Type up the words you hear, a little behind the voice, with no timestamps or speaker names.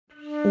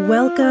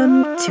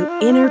Welcome to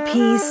Inner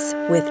Peace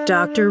with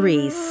Dr.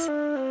 Reese,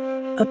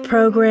 a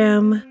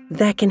program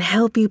that can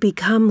help you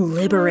become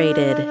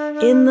liberated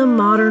in the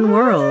modern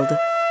world.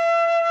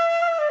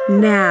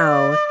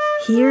 Now,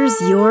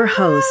 here's your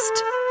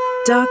host,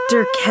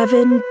 Dr.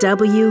 Kevin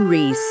W.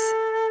 Reese.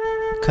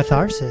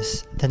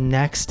 Catharsis, the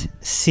next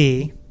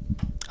C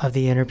of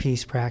the Inner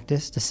Peace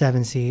practice, the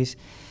 7 C's,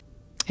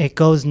 it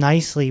goes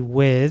nicely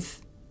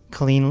with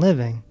clean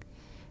living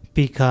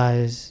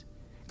because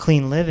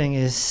clean living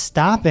is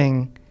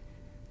stopping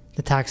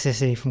the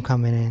toxicity from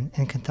coming in,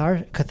 and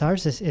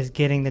catharsis is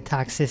getting the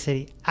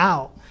toxicity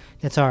out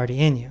that's already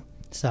in you.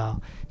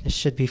 So this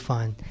should be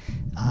fun.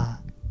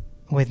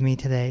 With me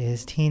today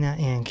is Tina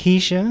and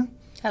Keisha.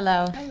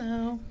 Hello.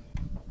 Hello.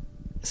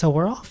 So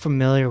we're all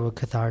familiar with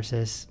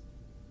catharsis.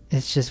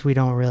 It's just we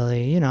don't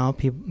really,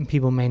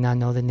 people may not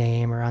know the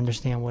name or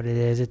understand what it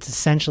is. It's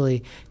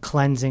essentially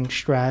cleansing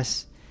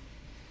stress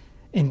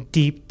and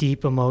deep,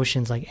 deep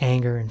emotions like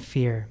anger and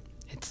fear.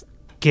 It's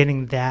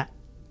getting that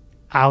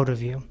out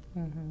of you.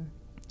 Mm-hmm.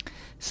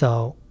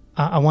 So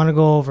I want to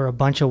go over a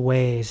bunch of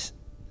ways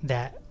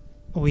that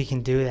we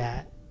can do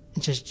that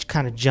and just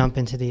kind of jump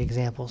into the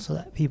example so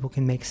that people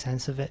can make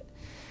sense of it.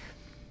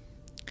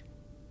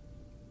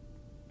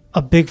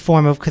 A big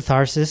form of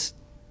catharsis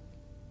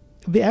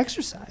would be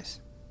exercise,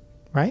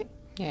 right?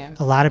 Yeah.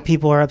 A lot of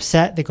people are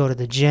upset. They go to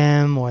the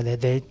gym or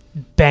they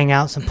bang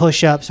out some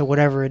push-ups or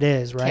whatever it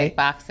is, right?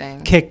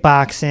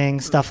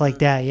 Kickboxing, stuff like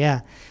that, yeah.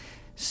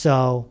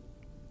 So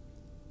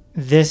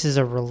this is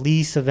a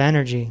release of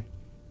energy.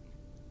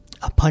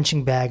 A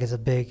punching bag is a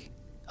big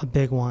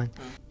one.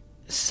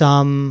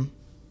 Some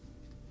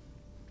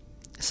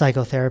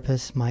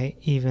psychotherapists might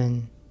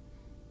even,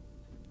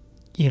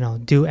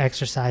 do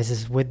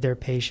exercises with their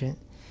patient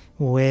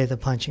with a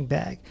punching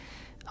bag.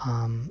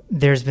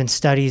 There's been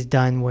studies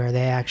done where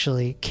they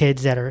actually,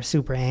 kids that are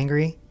super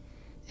angry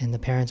and the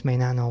parents may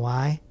not know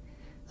why,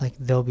 like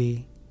they'll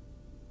be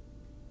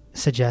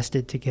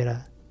suggested to get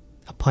a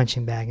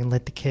punching bag and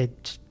let the kid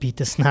just beat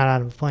the snot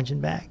out of a punching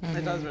bag. Mm-hmm.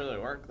 It does really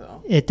work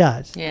though. It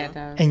does. Yeah, it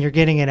does. And you're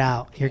getting it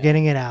out.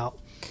 Getting it out.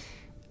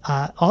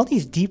 All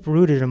these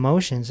deep-rooted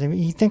emotions. I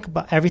mean, you think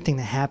about everything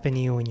that happened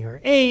to you when you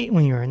were 8,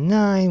 when you were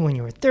 9, when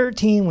you were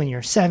 13, when you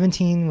were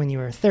 17, when you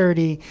were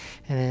 30,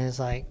 and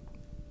then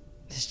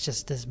it's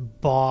just this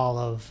ball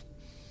of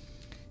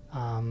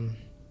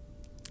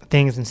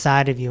things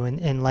inside of you.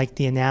 And like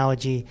the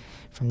analogy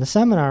from the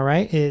seminar,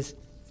 right, is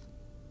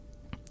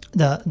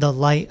the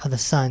light of the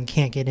sun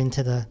can't get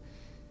into the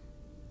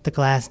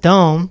glass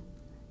dome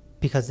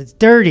because it's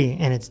dirty,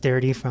 and it's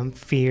dirty from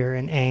fear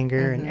and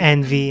anger and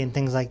envy and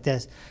things like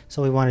this.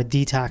 So we want to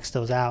detox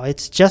those out.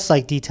 It's just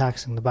like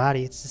detoxing the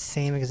body. It's the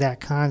same exact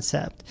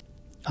concept.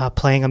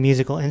 Playing a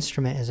musical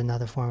instrument is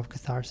another form of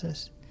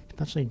catharsis,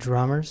 especially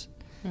drummers.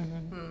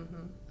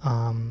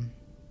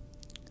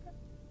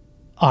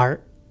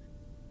 Art,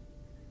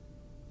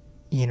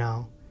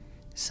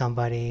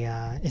 somebody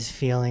is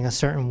feeling a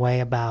certain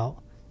way about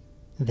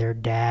their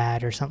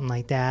dad or something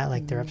like that,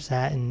 like they're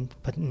upset,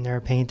 but they're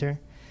a painter.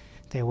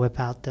 They whip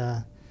out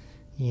the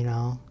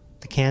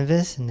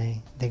canvas and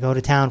they go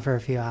to town for a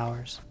few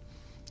hours.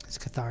 It's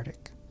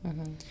cathartic.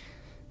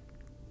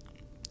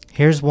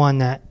 Here's one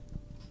that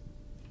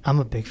I'm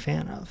a big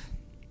fan of: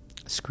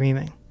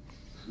 screaming.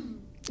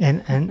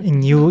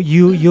 And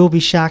you'll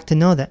be shocked to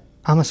know that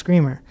I'm a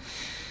screamer.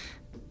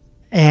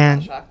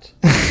 And I'm shocked.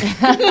 I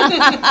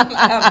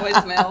have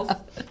voicemails.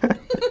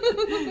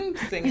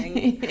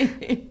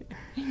 Singing.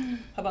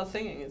 How about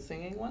singing? Is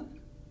singing one?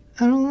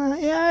 I don't know.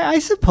 Yeah, I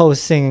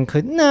suppose singing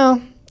could.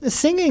 No,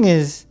 singing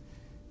is.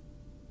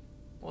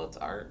 Well, it's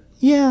art.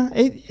 Yeah,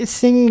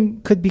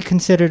 singing could be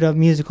considered a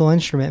musical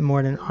instrument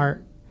more than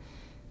art.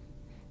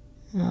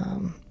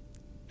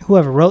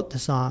 Whoever wrote the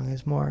song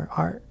is more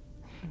art.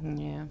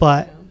 Yeah.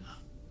 But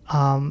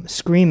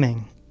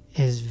screaming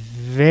is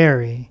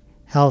very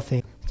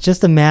healthy.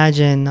 Just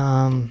imagine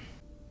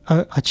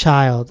a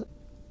child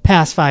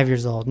past 5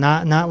 years old,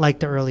 not like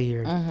the early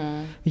years.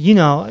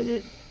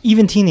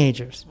 Even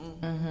teenagers,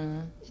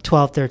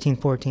 12, 13,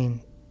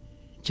 14,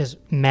 just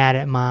mad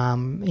at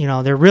mom.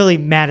 They're really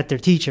mad at their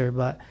teacher,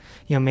 but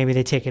maybe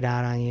they take it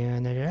out on you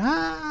and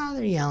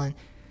they're yelling.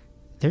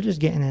 They're just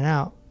getting it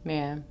out.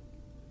 Yeah.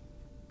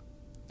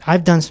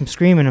 I've done some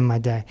screaming in my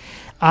day.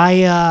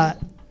 As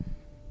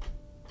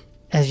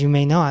you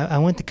may know, I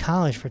went to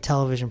college for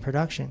television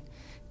production.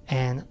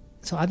 And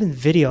so I've been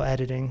video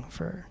editing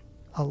for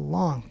a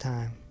long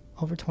time,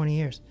 over 20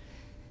 years.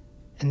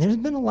 And there's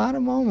been a lot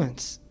of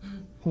moments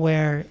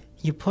where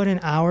you put in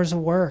hours of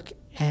work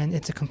and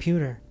it's a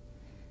computer.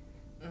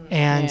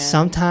 And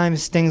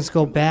sometimes things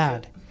go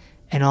bad.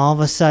 And all of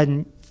a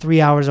sudden,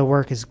 3 hours of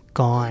work is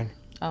gone.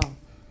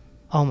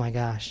 Oh my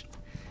gosh.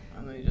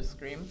 And then you just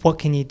scream? What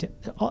can you do?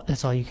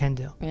 That's all you can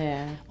do.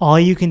 Yeah. All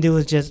you can do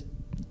is just...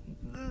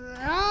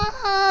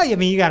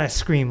 you got to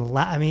scream.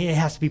 It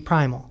has to be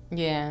primal.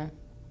 Yeah.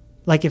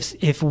 Like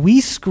if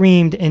we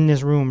screamed in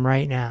this room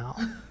right now,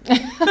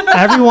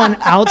 everyone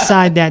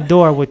outside that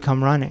door would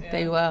come running.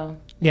 They will.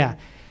 Yeah.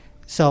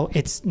 So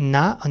it's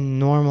not a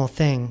normal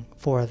thing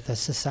for the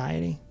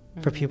society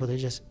for people to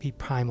just be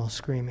primal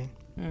screaming.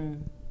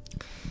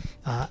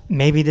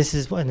 Maybe this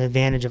is an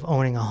advantage of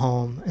owning a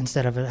home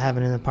instead of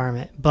having an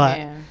apartment,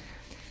 but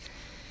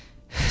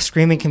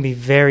screaming can be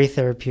very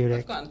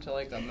therapeutic. I've gone to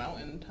like a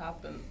mountain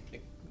top in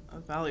like,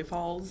 Valley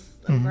Falls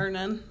in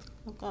Vernon.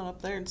 I've gone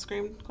up there and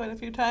screamed quite a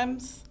few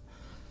times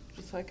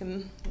just so I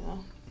can, you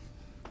know.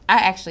 I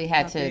actually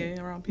had not to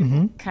be around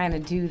people. kind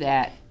of do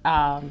that.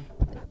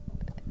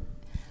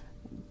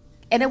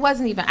 And it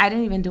wasn't even, I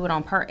didn't even do it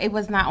on purpose. It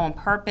was not on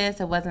purpose.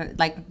 It wasn't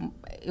like,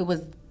 it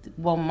was,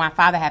 well, my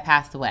father had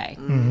passed away.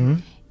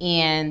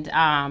 And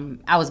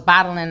I was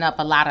bottling up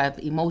a lot of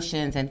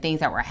emotions and things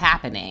that were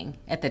happening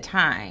at the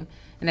time.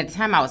 And at the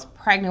time I was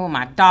pregnant with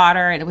my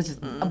daughter, and it was just,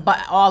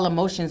 all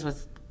emotions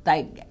was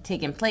like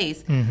taking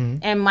place.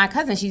 And my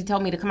cousin, she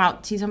told me to come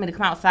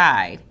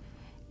outside.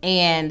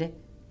 And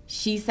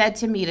she said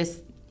to me to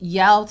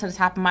yell to the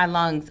top of my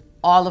lungs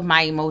all of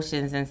my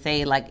emotions and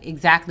say like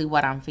exactly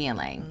what I'm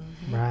feeling.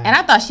 Right. And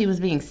I thought she was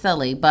being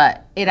silly,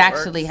 but it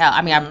actually helped.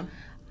 I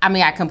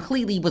mean, I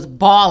completely was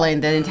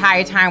bawling the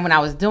entire time when I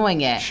was doing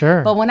it.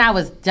 Sure. But when I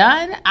was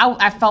done,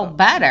 I felt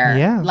better.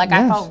 Yeah. Like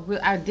yes.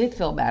 I did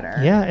feel better.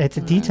 Yeah, it's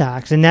a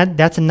detox, and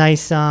that's a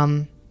nice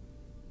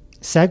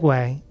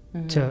segue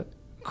to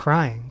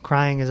crying.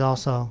 Crying is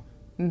also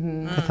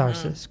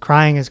catharsis.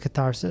 Crying is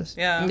catharsis.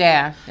 Yeah.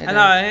 Yeah. I know.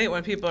 I hate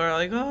when people are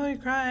like, "Oh, you're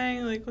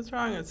crying. Like, what's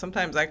wrong?" And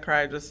sometimes I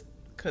cry just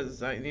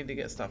because I need to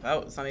get stuff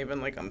out. It's not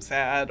even like I'm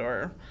sad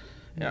or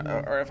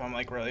if I'm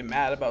like really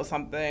mad about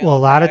something. Well, a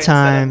lot of instead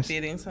times,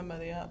 beating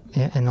somebody up.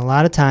 Yeah, and a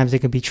lot of times it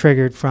can be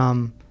triggered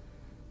from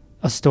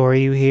a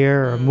story you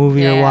hear or a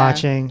movie you're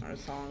watching. Or a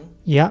song.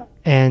 Yeah,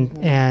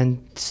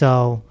 and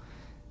so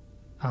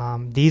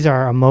these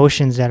are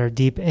emotions that are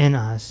deep in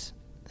us.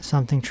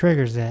 Something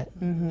triggers it,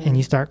 and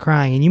you start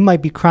crying, and you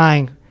might be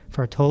crying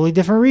for a totally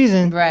different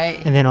reason,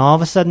 Right. And then all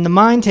of a sudden the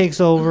mind takes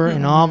over,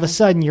 and all of a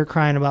sudden you're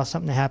crying about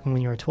something that happened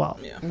when you were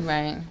 12. Yeah.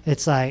 Right.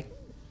 It's like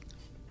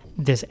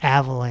this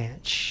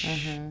avalanche,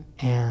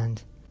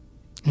 and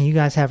you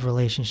guys have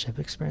relationship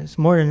experience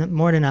more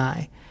than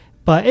I,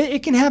 but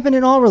it can happen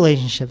in all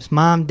relationships: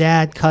 mom,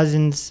 dad,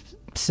 cousins,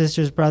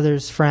 sisters,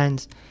 brothers,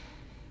 friends.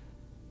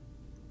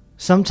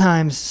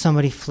 Sometimes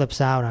somebody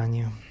flips out on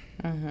you.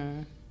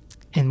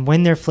 And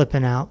when they're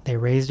flipping out, they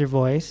raise their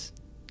voice,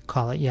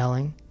 call it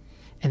yelling,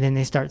 and then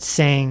they start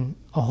saying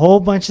a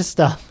whole bunch of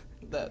stuff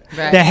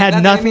That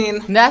had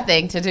nothing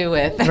Nothing to do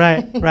with.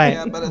 right.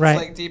 Yeah, but it's right.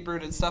 like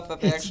deep-rooted stuff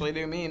that they actually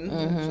do mean.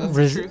 That's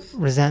the truth.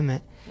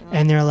 Resentment.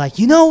 And they're like,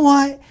 you know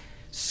what?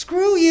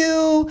 Screw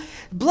you,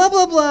 blah,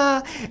 blah,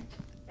 blah.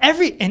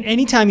 And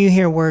anytime you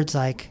hear words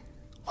like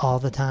all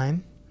the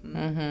time,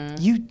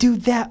 you do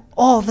that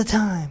all the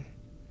time.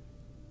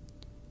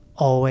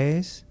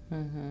 Always.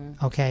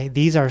 Okay,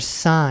 these are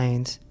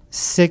signs,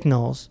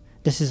 signals.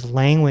 This is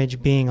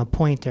language being a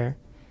pointer,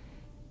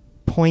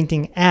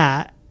 pointing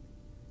at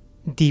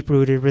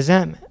deep-rooted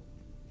resentment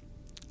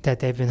that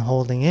they've been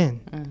holding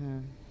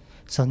in.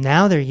 So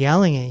now they're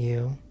yelling at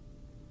you,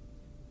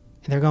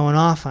 and they're going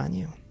off on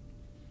you.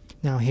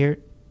 Now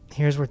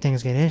here's where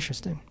things get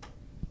interesting.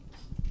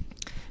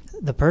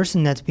 The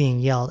person that's being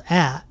yelled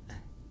at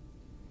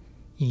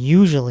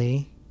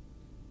usually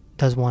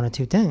does one of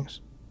two things.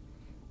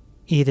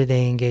 Either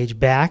they engage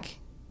back,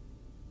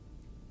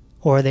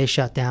 or they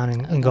shut down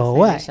and go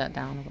away. They shut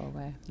down and go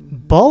away.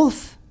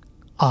 Both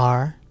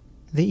are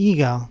the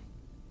ego.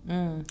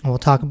 And we'll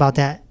talk about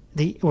that.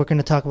 We're going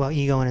to talk about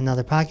ego in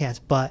another podcast.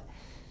 But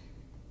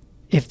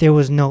if there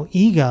was no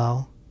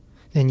ego,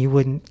 then you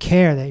wouldn't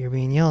care that you're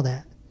being yelled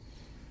at.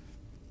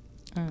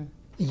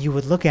 You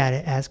would look at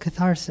it as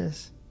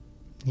catharsis.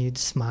 You'd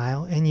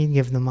smile and you'd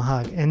give them a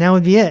hug, and that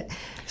would be it.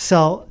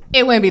 So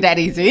it wouldn't be that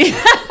easy.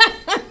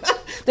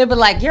 They'd be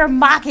like, "You're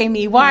mocking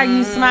me. Why are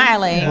you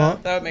smiling?" Yeah,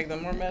 that would make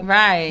them more mad.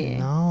 Right.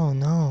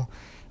 No.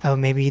 Oh,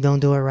 maybe you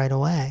don't do it right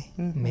away.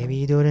 Maybe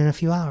you do it in a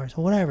few hours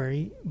or whatever.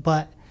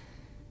 But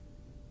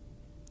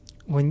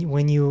when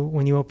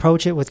you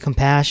approach it with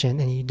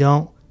compassion and you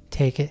don't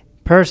take it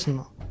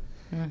personal,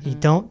 you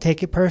don't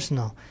take it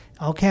personal.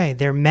 Okay,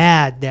 they're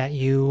mad that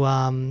you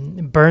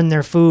burn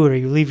their food or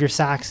you leave your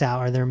socks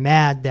out, or they're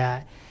mad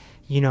that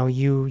you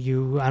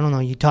I don't know,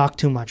 you talk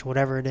too much,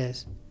 whatever it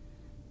is.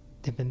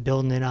 They've been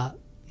building it up.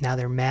 Now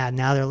they're mad.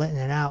 Now they're letting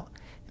it out.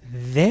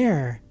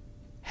 They're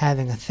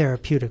having a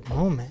therapeutic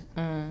moment.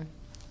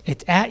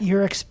 It's at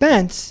your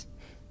expense.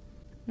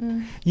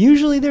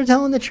 Usually they're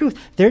telling the truth.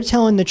 They're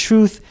telling the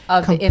truth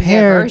in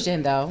their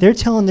version, though. They're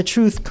telling the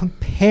truth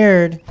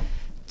compared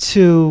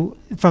to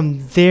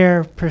from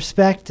their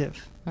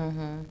perspective.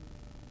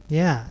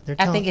 Yeah, they're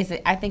telling.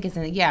 I think it's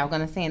I'm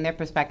going to say in their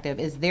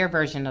perspective is their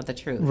version of the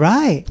truth.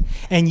 Right.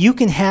 And you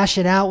can hash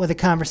it out with a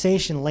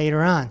conversation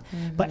later on.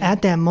 But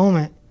at that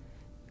moment,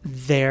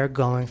 they're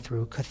going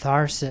through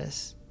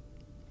catharsis.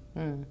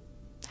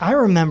 I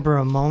remember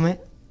a moment.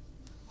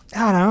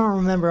 God, I don't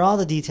remember all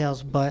the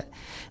details, but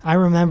I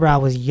remember I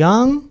was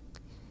young.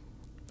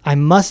 I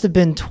must have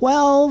been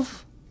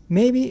 12,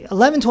 maybe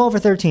 11, 12, or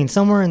 13,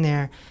 somewhere in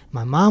there.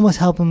 My mom was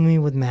helping me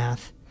with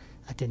math.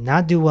 I did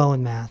not do well with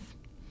math.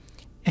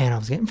 And I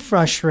was getting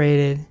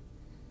frustrated.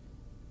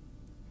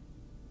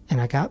 And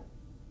I got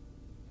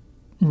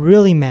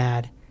really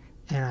mad.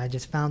 And I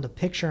just found a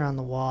picture on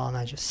the wall and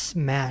I just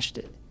smashed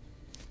it.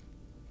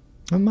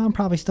 My mom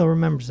probably still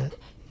remembers it.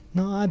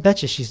 No, I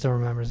bet you she still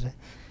remembers it.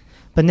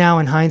 But now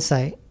in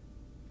hindsight,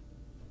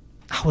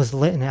 I was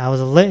letting it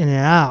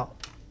out.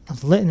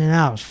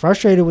 I was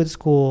frustrated with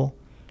school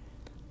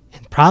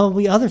and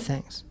probably other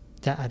things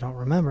that I don't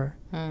remember.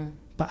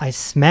 But I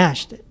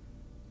smashed it.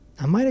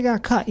 I might have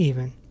got cut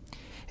even.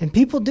 And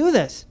people do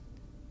this.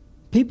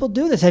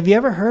 Have you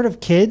ever heard of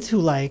kids who,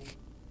 like,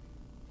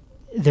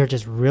 they're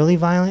just really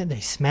violent? They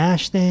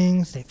smash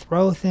things. They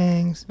throw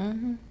things.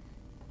 Mm-hmm.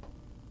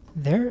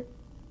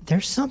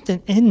 There's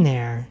something in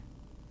there.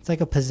 It's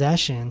like a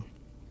possession.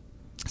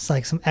 It's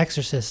like some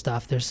exorcist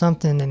stuff. There's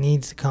something that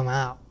needs to come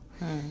out.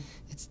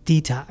 It's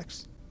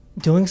detox.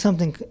 Doing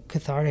something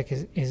cathartic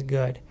is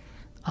good.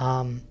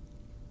 And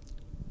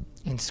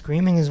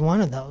screaming is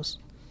one of those.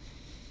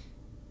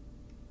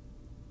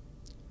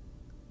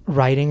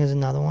 Writing is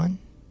another one.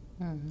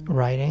 Mm-hmm.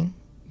 Writing,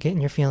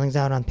 getting your feelings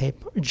out on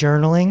paper.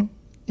 Journaling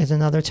is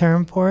another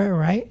term for it,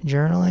 right?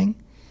 Journaling.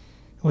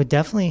 I would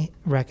definitely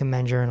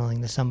recommend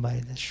journaling to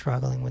somebody that's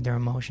struggling with their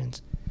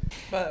emotions.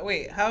 But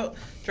wait, how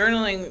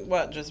journaling?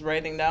 What? Just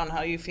writing down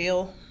how you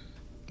feel?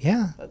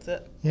 Yeah. That's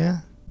it. Yeah.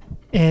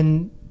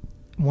 And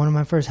one of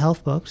my first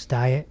health books,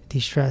 Diet,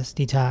 De-Stress,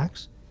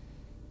 Detox,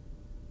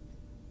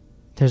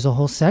 there's a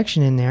whole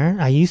section in there.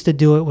 I used to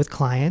do it with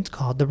clients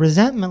called the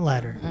resentment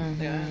letter.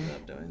 Mm-hmm. Yeah, I ended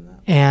up doing that.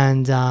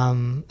 And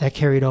that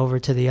carried over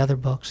to the other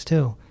books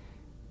too.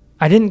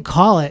 I didn't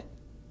call it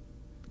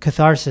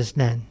Catharsis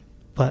then,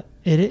 but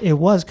it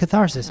was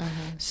Catharsis.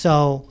 Mm-hmm.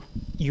 So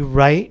you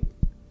write,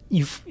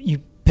 you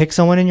pick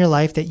someone in your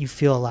life that you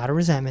feel a lot of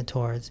resentment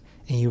towards,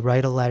 and you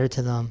write a letter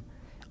to them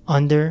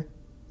under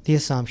the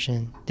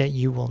assumption that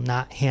you will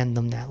not hand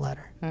them that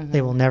letter. Mm-hmm.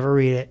 They will never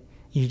read it.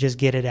 You just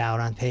get it out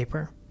on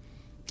paper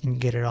and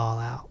get it all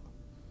out.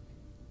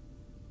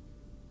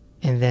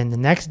 And then the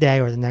next day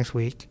or the next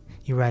week,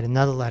 you write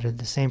another letter to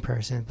the same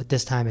person, but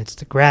this time it's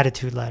the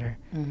gratitude letter.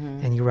 Mm-hmm.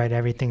 And you write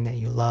everything that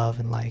you love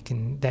and like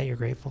and that you're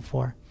grateful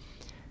for.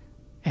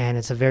 And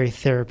it's a very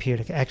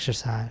therapeutic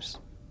exercise.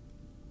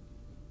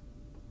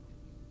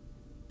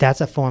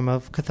 That's a form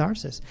of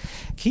catharsis.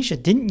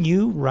 Keisha, didn't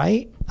you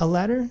write a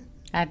letter?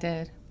 I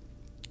did.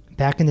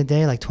 Back in the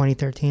day, like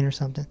 2013 or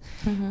something?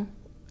 Mm-hmm.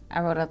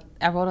 I wrote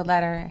a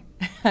letter.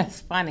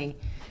 It's funny.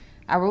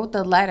 I wrote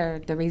the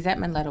letter, the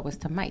resentment letter was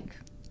to Mike.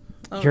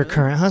 Oh, your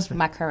current husband?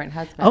 My current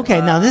husband. Okay,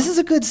 now this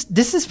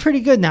is pretty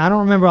good. Now, I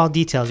don't remember all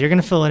details. You're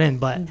going to fill it in,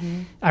 but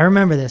I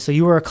remember this. So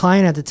you were a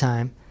client at the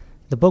time.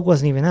 The book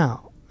wasn't even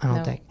out, I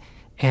don't think.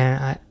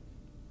 And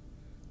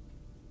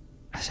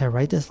I said,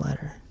 write this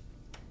letter.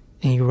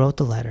 And you wrote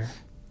the letter,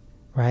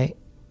 right?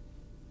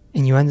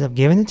 And you ended up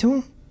giving it to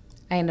him?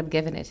 I ended up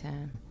giving it to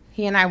him.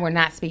 He and I were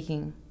not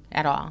speaking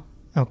at all.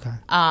 Okay.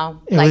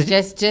 Like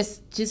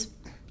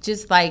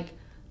just like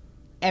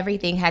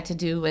everything had to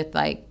do with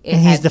like.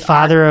 He's the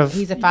father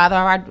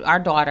of our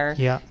daughter.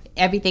 Yeah.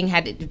 Everything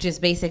had to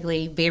just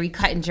basically very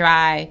cut and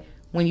dry.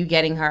 When you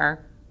getting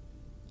her,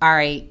 all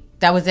right,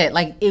 that was it.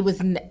 Like it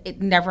was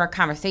never a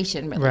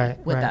conversation really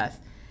with us,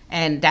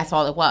 and that's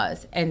all it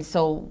was. And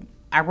so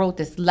I wrote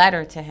this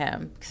letter to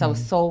him because I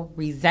was so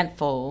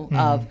resentful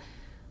of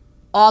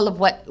all of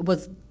what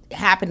was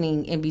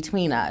happening in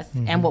between us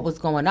and what was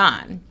going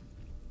on.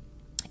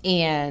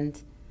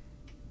 And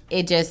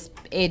I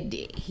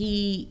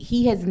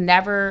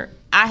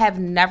have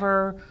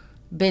never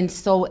been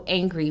so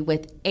angry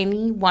with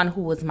anyone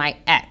who was my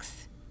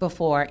ex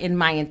before in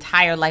my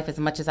entire life as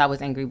much as I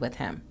was angry with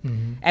him.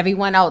 Mm-hmm.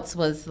 Everyone else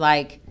was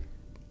like,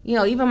 you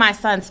know, even my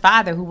son's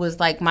father, who was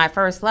like my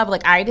first love,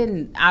 like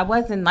I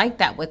wasn't like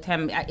that with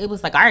him. It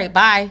was like, all right,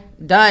 bye,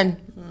 done.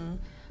 Mm-hmm.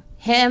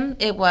 Him,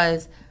 it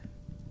was,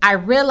 I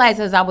realized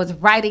as I was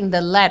writing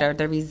the letter,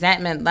 the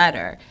resentment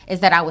letter, is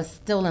that I was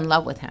still in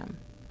love with him.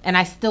 And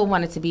I still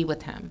wanted to be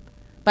with him.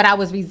 But I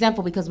was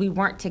resentful because we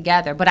weren't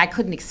together. But I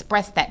couldn't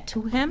express that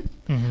to him.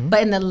 Mm-hmm.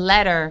 But in the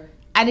letter,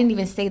 I didn't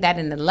even say that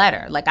in the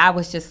letter. Like, I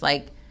was just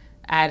like,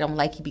 I don't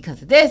like you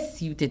because of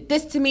this. You did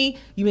this to me.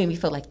 You made me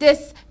feel like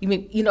this.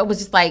 It was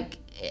just like,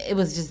 it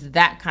was just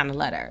that kind of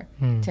letter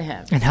to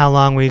him. And how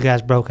long were you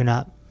guys broken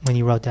up when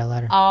you wrote that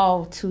letter?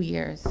 Oh, 2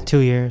 years. 2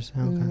 years?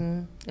 Okay.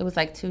 Mm-hmm. It was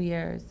like 2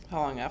 years.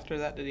 How long after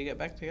that did you get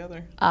back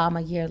together?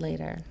 A year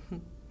later.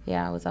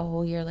 Yeah, it was a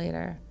whole year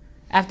later.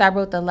 After I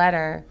wrote the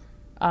letter,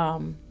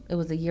 it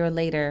was a year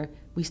later,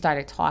 we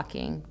started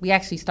talking. We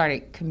actually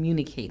started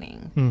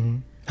communicating. Mm-hmm.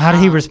 How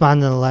did he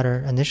respond to the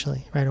letter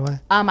initially, right away?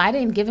 I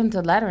didn't give him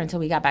the letter until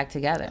we got back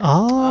together.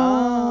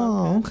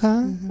 Oh, okay.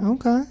 Mm-hmm.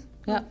 Okay.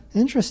 Yep.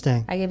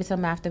 Interesting. I gave it to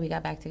him after we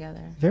got back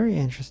together. Very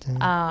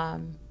interesting.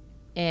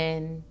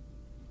 And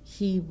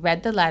he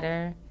read the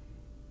letter,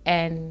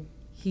 and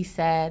he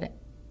said,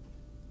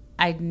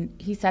 I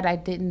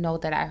didn't know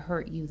that I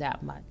hurt you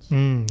that much.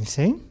 You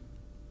see?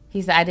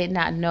 He said, I did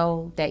not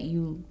know that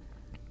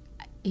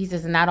he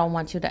says, and I don't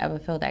want you to ever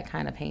feel that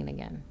kind of pain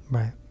again.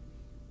 Right.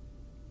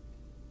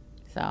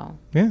 So.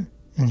 Yeah.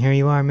 And here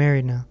you are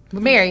married now. We're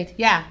married.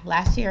 Yeah.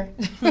 Last year.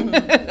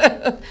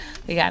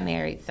 We got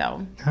married. So.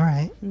 All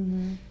right.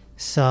 Mm-hmm.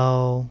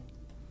 So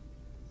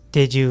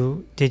did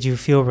you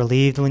feel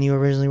relieved when you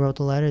originally wrote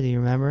the letter? Do you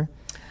remember?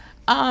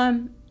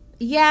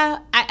 Yeah,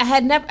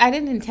 I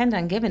didn't intend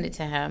on giving it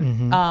to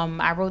him.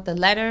 Mm-hmm. I wrote the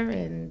letter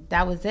and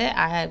that was it.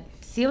 I had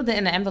sealed it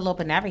in an envelope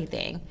and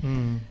everything.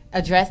 Mm.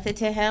 Addressed it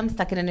to him,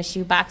 stuck it in a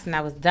shoebox, and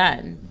I was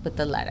done with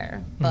the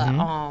letter.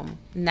 But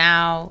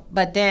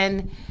but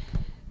then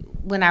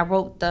when I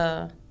wrote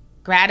the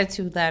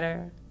gratitude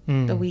letter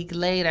the week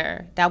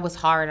later, that was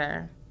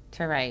harder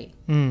to write.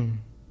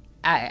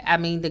 I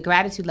mean, the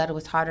gratitude letter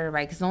was harder to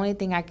write because the only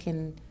thing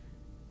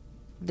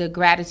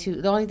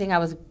I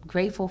was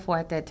grateful for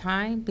at that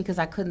time, because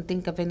I couldn't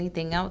think of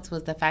anything else,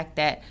 was the fact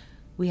that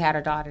we had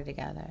a daughter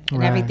together and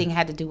right. everything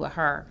had to do with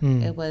her.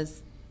 It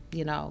was,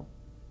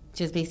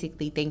 just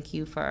basically thank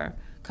you for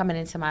coming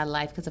into my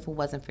life, because if it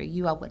wasn't for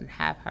you, I wouldn't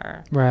have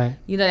her. Right.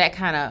 That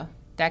kind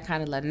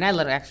of letter. And that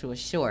letter actually was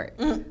short,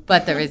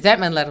 but the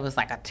resentment letter was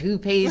like a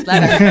 2-page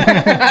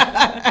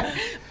letter,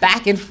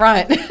 back and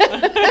front.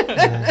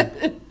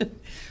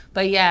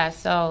 But yeah,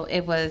 so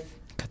it was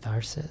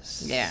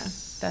catharsis. Yeah,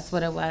 that's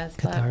what it was.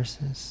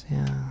 Catharsis.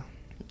 Yeah.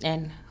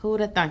 And who would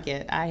have thunk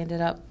it? I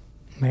ended up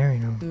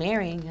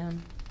marrying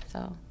him.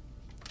 So.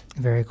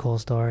 Very cool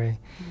story.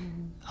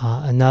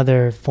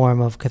 Another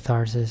form of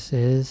catharsis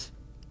is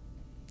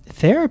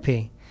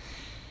therapy.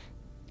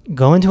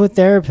 Going to a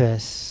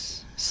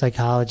therapist,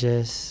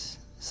 psychologist,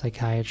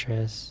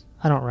 psychiatrist.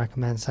 I don't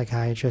recommend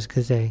psychiatrists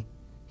because they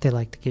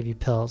like to give you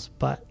pills,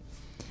 but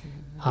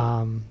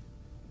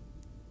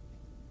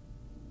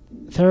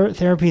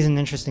therapy is an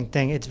interesting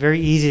thing. It's very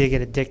easy to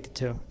get addicted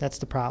to. That's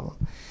the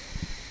problem.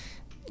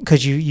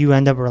 Because you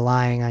end up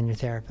relying on your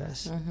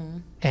therapist.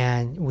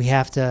 And we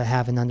have to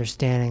have an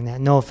understanding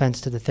that, no offense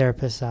to the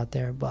therapists out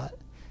there, but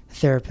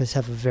therapists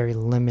have a very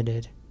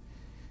limited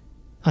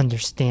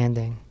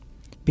understanding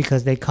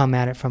because they come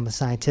at it from a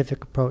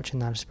scientific approach and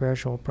not a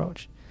spiritual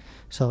approach.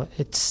 So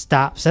it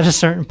stops at a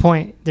certain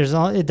point.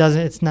 It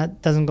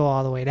doesn't go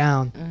all the way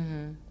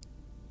down.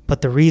 But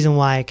the reason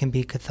why it can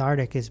be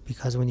cathartic is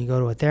because when you go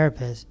to a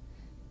therapist,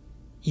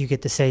 you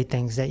get to say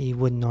things that you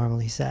wouldn't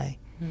normally say.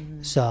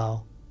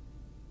 So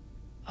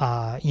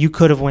you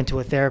could have went to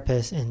a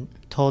therapist and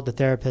told the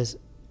therapist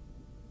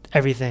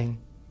everything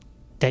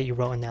that you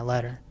wrote in that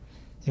letter.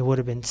 It would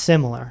have been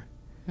similar.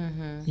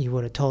 You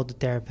would have told the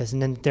therapist,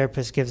 and then the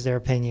therapist gives their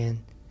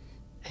opinion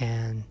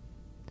and,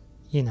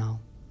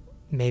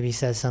 maybe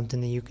says something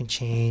that you can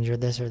change or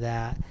this or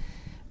that.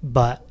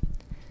 But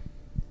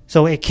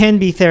so it can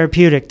be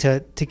therapeutic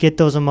to get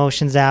those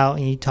emotions out,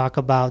 and you talk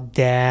about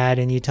dad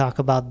and you talk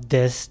about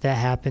this that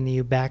happened to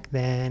you back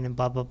then and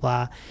blah, blah,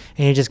 blah,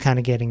 and you're just kind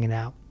of getting it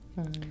out.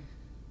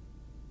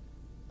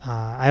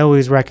 I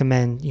always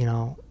recommend,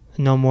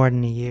 no more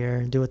than a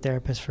year. Do a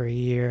therapist for a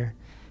year,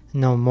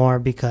 no more,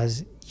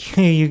 because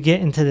you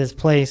get into this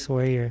place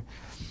where you're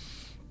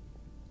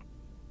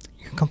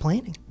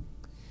complaining.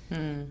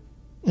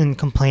 And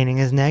complaining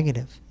is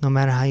negative. No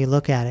matter how you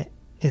look at it,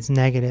 it's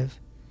negative.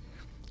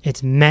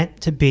 It's meant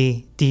to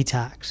be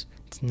detox.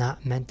 It's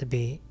not meant to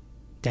be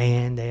day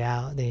in, day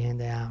out,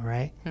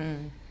 right?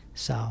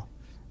 So,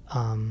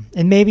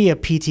 and maybe a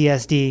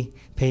PTSD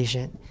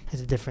patient is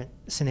a different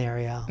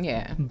scenario.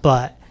 Yeah.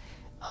 But,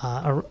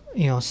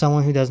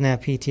 someone who doesn't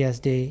have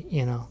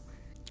PTSD,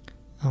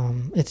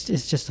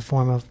 it's just a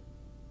form of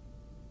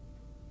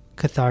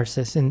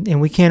catharsis.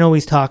 And we can't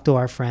always talk to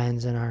our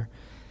friends and our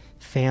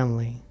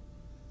family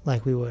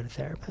like we would a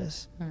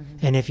therapist.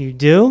 And if you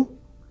do,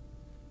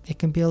 it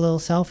can be a little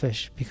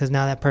selfish, because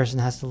now that person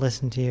has to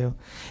listen to you,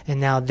 and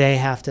now they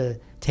have to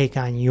take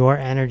on your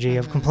energy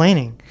of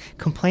complaining.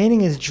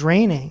 Complaining is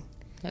draining.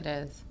 It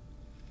is.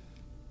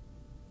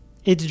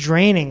 It's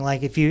draining.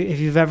 Like if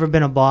you've ever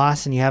been a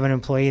boss and you have an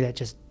employee that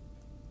just,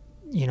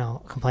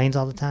 complains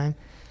all the time,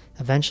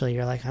 eventually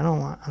you're like, I don't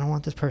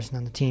want this person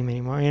on the team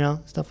anymore,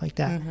 stuff like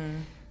that.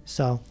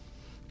 So,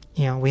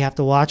 we have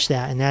to watch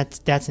that, and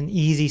that's an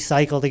easy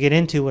cycle to get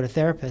into with a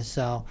therapist.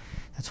 So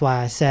that's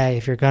why I say,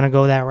 if you're going to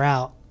go that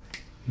route,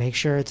 make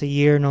sure it's a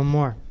year, no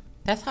more.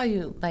 That's how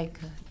you,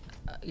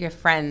 your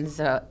friends,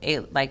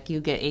 you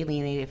get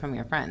alienated from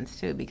your friends,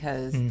 too,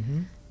 because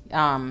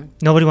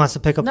nobody wants to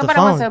pick up the phone. Nobody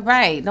wants to,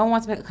 right. No one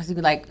wants to, because you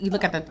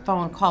look at the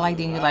phone, call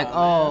ID, and you're like,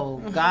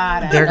 oh,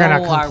 God, they're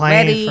going to complain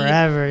already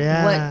forever,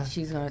 yeah. what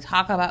she's going to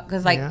talk about.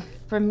 Because,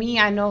 for me,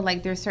 I know,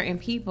 there's certain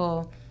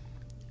people,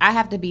 I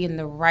have to be in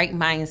the right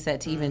mindset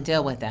to even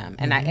deal with them.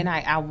 And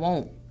I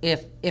won't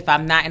if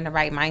I'm not in the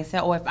right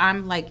mindset, or if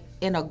I'm,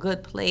 in a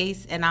good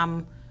place and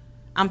I'm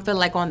feeling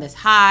like on this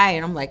high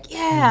and I'm like,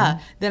 yeah.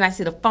 Then I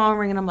see the phone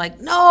ring and I'm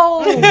like,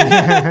 no.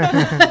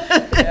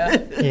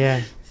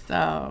 Yeah.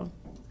 So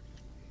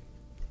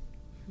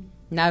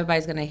now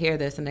everybody's going to hear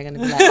this and they're going to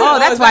be like, oh,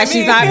 that's why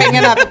she's not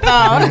picking up the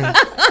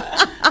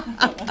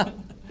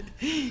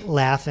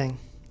phone.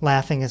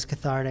 Laughing is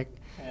cathartic.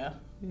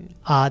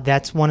 Yeah.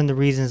 That's one of the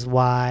reasons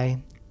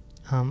why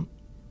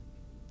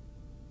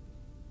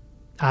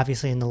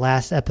obviously in the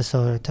last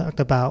episode I talked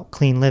about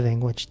clean living,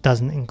 which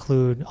doesn't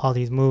include all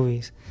these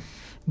movies.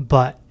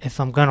 But if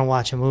I'm going to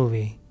watch a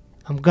movie,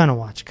 I'm going to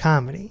watch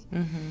comedy.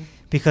 Mm-hmm.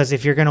 Because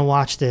if you're going to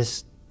watch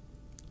this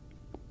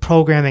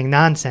programming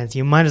nonsense,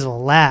 you might as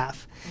well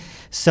laugh.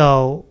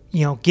 So,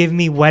 give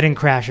me Wedding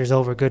Crashers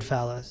over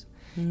Goodfellas.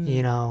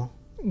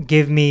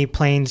 Give me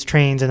Planes,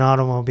 Trains, and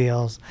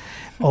Automobiles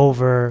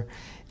over,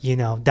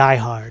 Die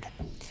Hard.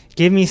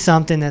 Give me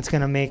something that's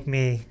going to make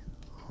me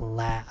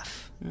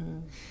laugh.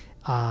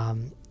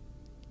 Mm-hmm.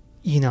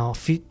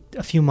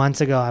 A few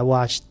months ago, I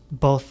watched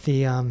both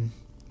the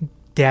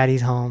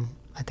Daddy's Home,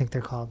 I think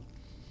they're called.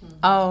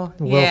 Oh,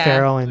 Will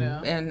Ferrell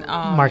and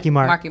Marky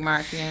Mark. Marky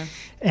Mark, yeah.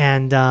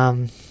 And,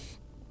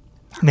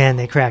 man,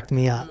 they cracked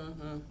me up.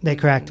 Mm-hmm. They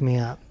cracked me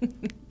up.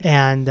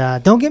 And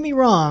don't get me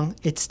wrong,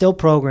 it's still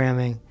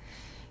programming.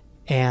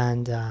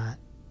 And, I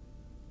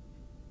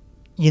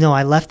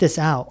left this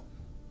out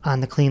on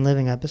the Clean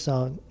Living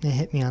episode. It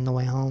hit me on the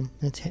way home.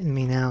 It's hitting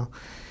me now.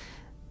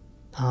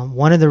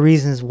 One of the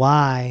reasons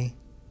why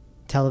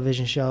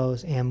television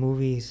shows and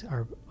movies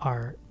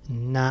are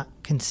not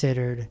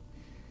considered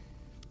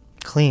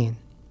clean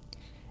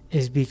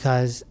is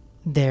because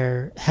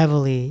they're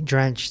heavily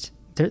drenched.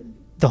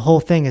 The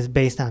whole thing is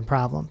based on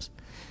problems.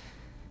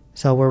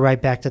 So we're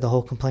right back to the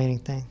whole complaining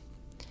thing.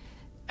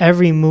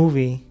 Every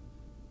movie,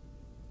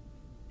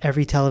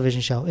 every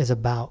television show is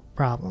about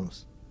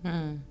problems.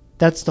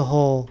 That's the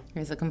whole.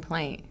 There's a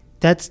complaint.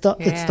 It's the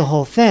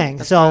whole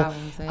thing. So,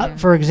 problems, yeah.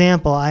 For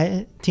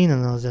example, Tina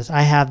knows this.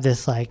 I have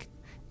this like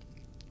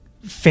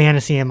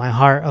fantasy in my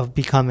heart of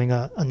becoming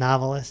a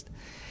novelist,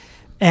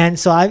 and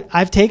so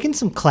I've taken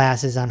some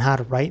classes on how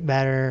to write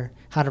better,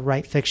 how to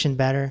write fiction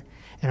better,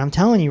 and I'm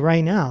telling you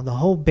right now, the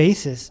whole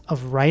basis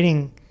of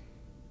writing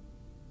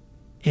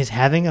is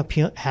having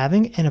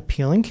an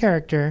appealing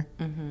character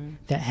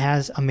that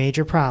has a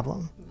major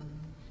problem.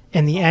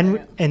 And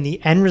the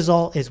end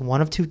result is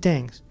one of two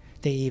things.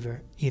 They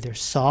either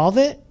solve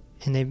it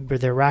and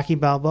they're Rocky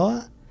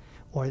Balboa,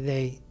 or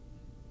they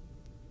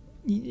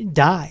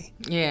die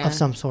of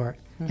some sort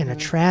in a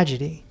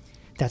tragedy.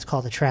 That's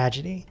called a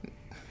tragedy.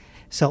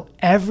 So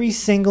every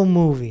single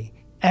movie,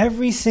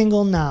 every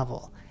single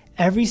novel,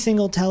 every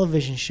single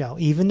television show,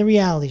 even the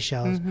reality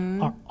shows,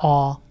 are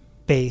all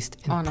based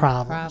in on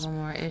problems. A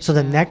problem or issue. So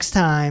the next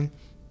time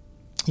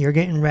you're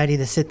getting ready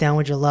to sit down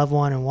with your loved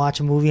one and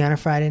watch a movie on a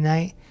Friday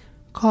night,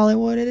 call it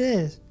what it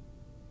is.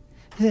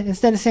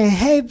 Instead of saying,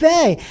 "Hey,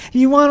 bae,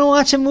 you want to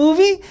watch a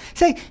movie?"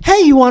 Say,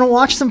 "Hey, you want to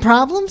watch some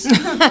problems?"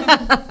 Because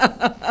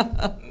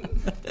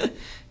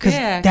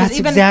that's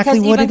exactly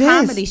what it is. Even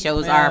comedy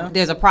shows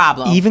there's a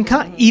problem. Even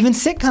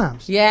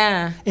sitcoms.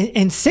 Yeah.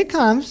 In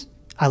sitcoms,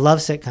 I love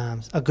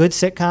sitcoms. A good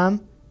sitcom,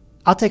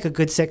 I'll take a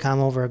good sitcom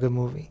over a good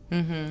movie.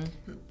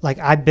 Like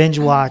I binge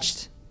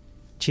watched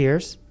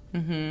Cheers.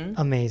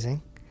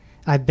 Amazing.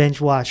 I binge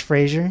watched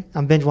Frasier.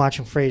 I'm binge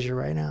watching Frasier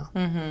right now.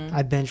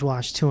 I binge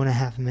watched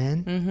 2.5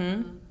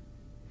 Men.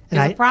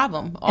 There's a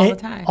problem all the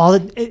time.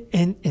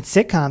 In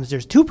sitcoms,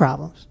 there's two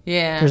problems.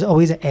 Yeah. There's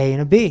always an A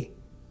and a B.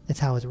 That's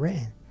how it's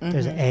written.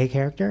 There's an A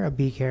character, a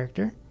B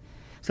character.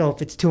 So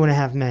if it's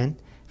 2.5 Men,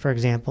 for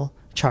example,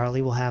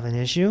 Charlie will have an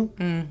issue,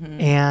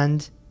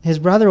 and his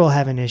brother will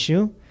have an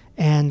issue,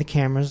 and the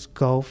cameras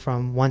go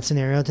from one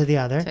scenario to the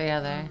other.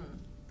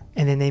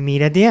 And then they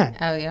meet at the end.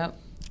 Oh, yep.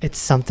 It's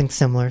something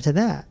similar to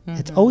that.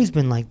 It's always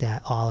been like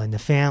that. All in the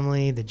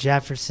Family, the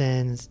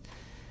Jeffersons,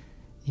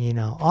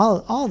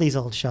 all these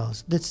old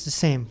shows. It's the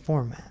same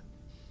format.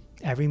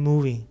 Every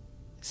movie,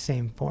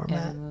 same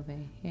format. Every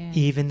movie, yeah.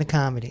 Even the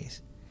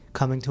comedies.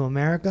 Coming to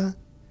America.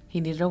 He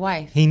needed a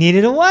wife.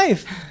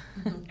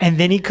 And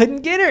then he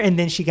couldn't get her, and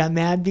then she got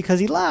mad because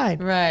he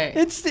lied. Right.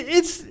 That's the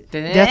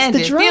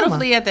drama.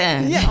 Beautifully at the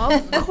end. Yeah,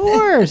 of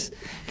course.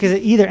 Because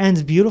it either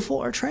ends beautiful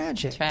or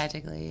tragic.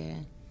 Tragically, yeah.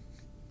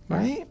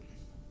 Right?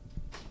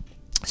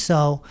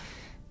 So,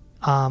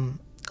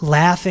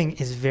 laughing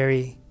is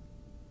very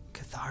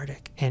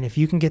cathartic. And if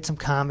you can get some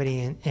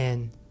comedy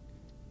and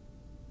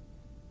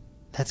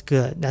that's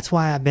good. That's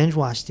why I binge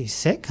watch these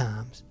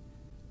sitcoms.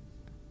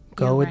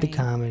 Go with the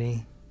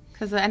comedy.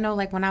 Because I know,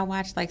 like, when I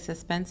watch, like,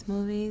 suspense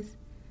movies,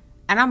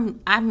 and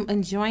I'm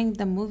enjoying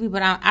the movie,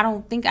 but I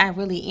don't think I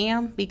really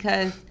am,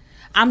 because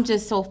I'm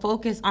just so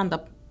focused on the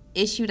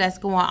issue that's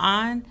going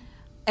on.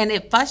 And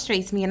it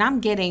frustrates me, and I'm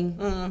getting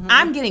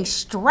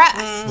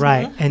stressed,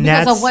 right? And because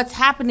that's of what's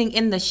happening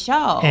in the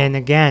show. And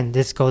again,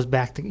 this goes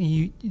back to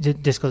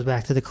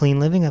the Clean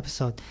Living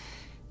episode.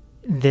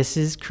 This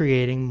is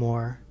creating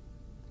more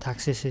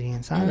toxicity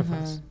inside of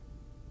us.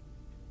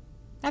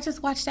 I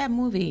just watched that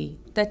movie,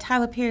 the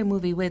Tyler Perry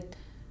movie with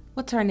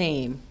what's her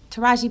name,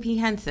 Taraji P.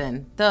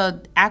 Henson,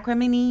 the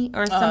Acrimony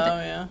or something. Oh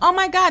yeah. Oh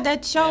my God,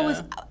 that show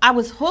was. I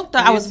was hooked.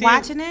 I was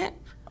watching it,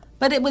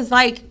 but it was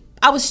like.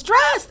 I was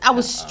stressed. I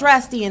was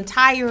stressed the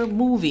entire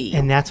movie.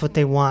 And that's what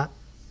they want.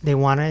 They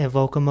want to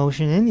evoke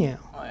emotion in you.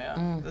 Oh,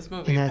 yeah. This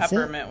movie,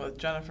 Peppermint, with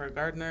Jennifer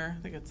Gardner,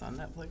 I think it's on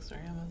Netflix or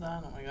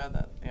Amazon. Oh, my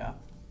God.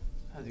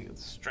 How do you get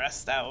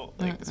stressed out?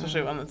 Like,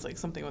 especially when it's, like,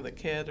 something with a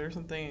kid or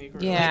something. And you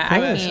I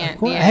can't. Of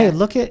course. Yeah. Hey,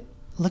 look at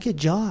Look at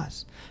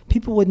Jaws.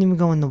 People wouldn't even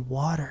go in the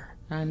water.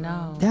 I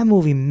know. That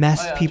movie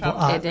messed people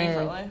up. It did.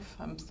 For life.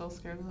 I'm still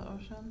scared of the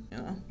ocean. You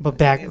know. But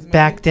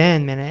back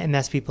then, man, it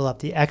messed people up.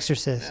 The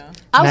Exorcist. Yeah.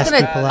 I was messed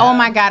gonna. people up. Oh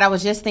my God! I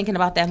was just thinking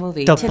about that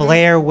movie. The To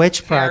Blair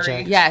Witch Harry.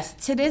 Project. Yes,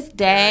 to this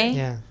day,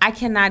 Yeah. I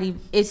cannot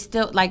even. It's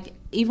still like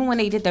even when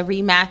they did the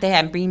rematch, they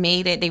had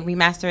remade it, they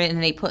remastered it,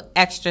 and they put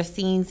extra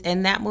scenes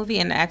in that movie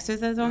in the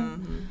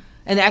Exorcism,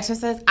 and the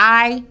Exorcist.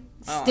 I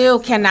still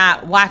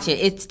cannot watch it.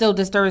 It still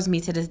disturbs me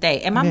to this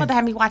day. And my mother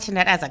had me watching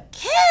that as a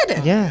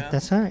kid. Yeah,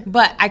 that's right.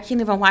 But I can't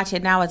even watch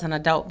it now as an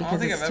adult I don't because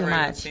think it's I've too ever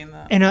even much. seen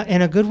that.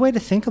 And a good way to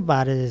think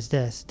about it is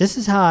this. This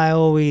is how I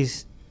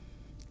always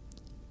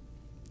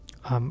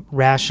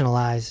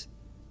rationalize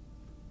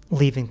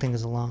leaving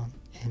things alone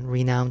and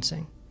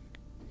renouncing.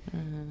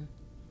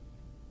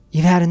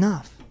 You've had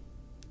enough.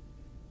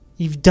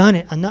 You've done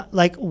it enough.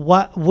 Like,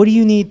 what do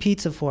you need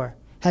pizza for?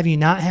 Have you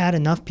not had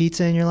enough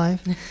pizza in your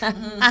life?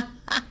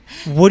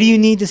 What do you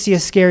need to see a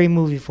scary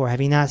movie for? Have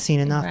you not seen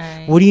enough?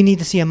 Right. What do you need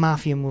to see a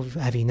mafia movie for?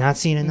 Have you not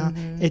seen enough?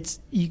 It's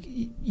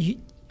you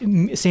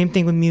same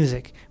thing with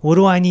music. What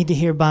do I need to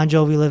hear Bon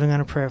Jovi Living on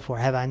a Prayer for?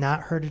 Have I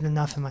not heard it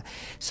enough in my?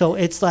 So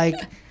it's like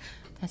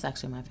That's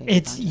actually my favorite.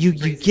 it's song.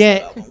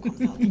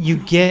 you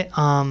get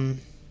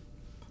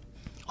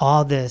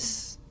all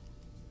this.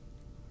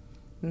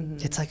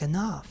 It's like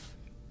enough.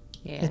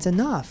 Yeah. It's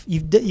enough.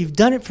 You've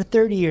done it for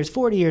 30 years,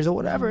 40 years, or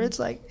whatever. It's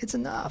like, it's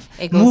enough.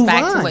 It goes Move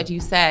back on. to what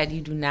you said.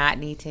 You do not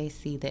need to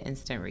see the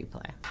instant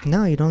replay.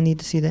 No, you don't need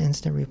to see the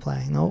instant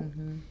replay. Nope.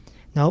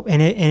 Nope.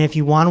 And if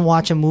you want to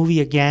watch a movie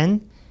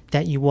again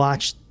that you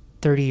watched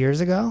 30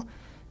 years ago,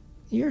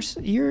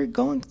 you're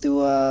going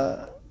through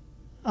a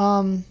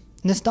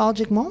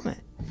nostalgic moment.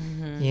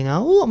 You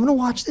know, oh, I'm going to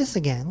watch this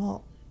again.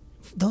 Well,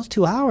 those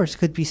 2 hours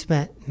could be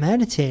spent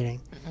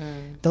meditating.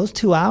 Those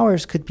 2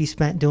 hours could be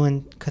spent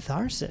doing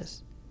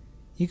catharsis.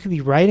 You could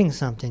be writing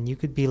something. You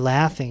could be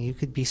laughing. You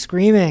could be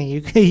screaming.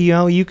 You could,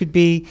 you could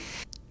be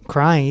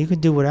crying. You could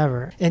do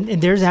whatever. And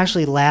there's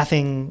actually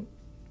laughing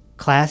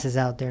classes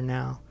out there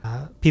now.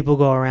 People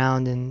go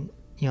around and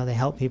they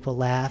help people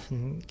laugh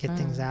and get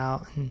things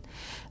out. And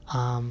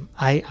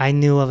I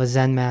knew of a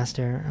Zen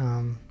master.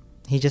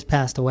 He just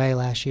passed away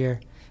last year.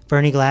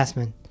 Bernie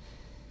Glassman.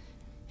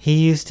 He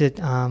used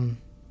to.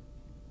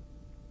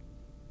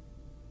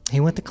 He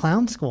went to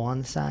clown school on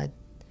the side.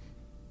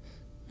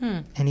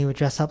 And he would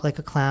dress up like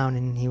a clown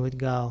and he would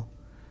go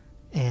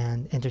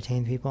and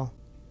entertain people.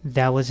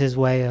 That was his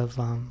way of,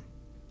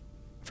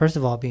 first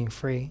of all, being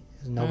free.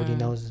 'Cause nobody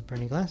knows it's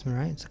Bernie Glassman,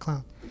 right? It's a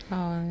clown.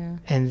 Oh, yeah.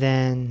 And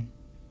then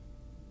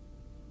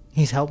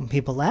he's helping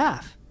people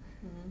laugh,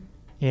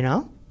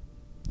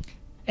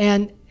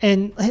 And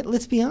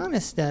let's be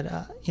honest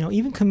that,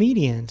 even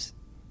comedians,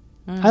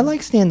 I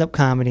like stand-up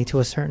comedy to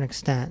a certain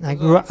extent. I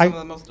grew up. Some of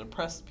the most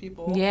depressed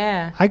people.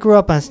 Yeah. I grew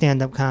up on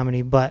stand-up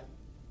comedy, but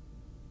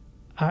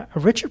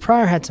Richard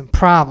Pryor had some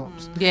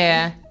problems,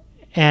 Yeah.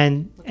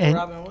 and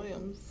Robin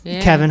Williams.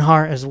 Yeah. Kevin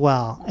Hart as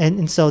well,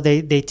 and so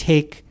they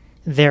take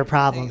their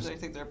problems, They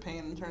take their pain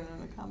and turn it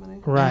into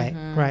comedy. right.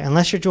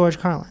 Unless you're George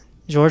Carlin.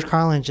 George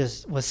Carlin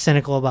just was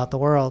cynical about the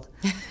world,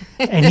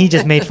 and he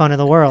just made fun of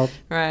the world.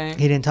 Right.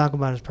 He didn't talk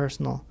about his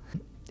personal.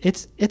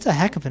 It's a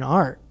heck of an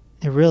art.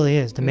 It really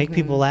is, to make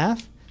people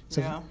laugh.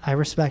 So Yeah. I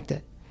respect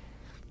it.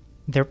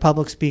 They're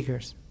public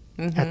speakers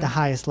at the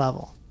highest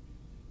level.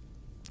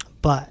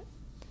 But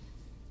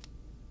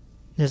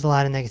there's a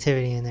lot of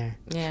negativity in there.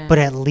 Yeah. But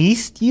at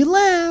least you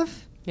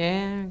laugh.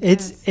 Yeah.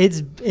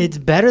 It's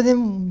better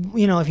than,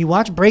 if you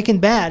watch Breaking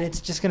Bad,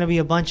 it's just going to be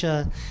a bunch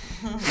of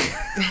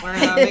Learn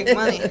how to make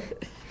money.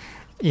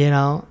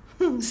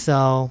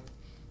 So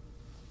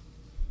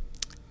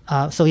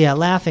yeah,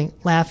 laughing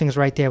is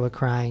right there with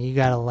crying. You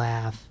got to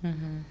laugh.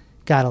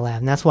 Gotta laugh.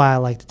 And that's why I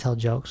like to tell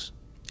jokes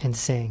and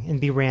sing and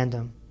be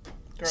random.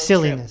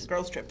 Silliness.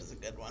 Girls Trip is a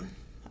good one.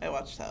 I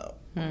watched that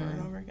over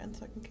and over again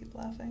so I can keep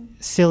laughing.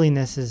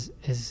 Silliness is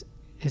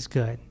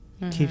good.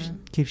 Keeps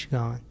you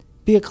going.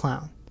 Be a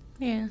clown.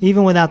 Yeah.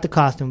 Even without the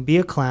costume, be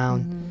a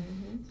clown.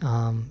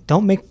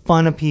 Don't make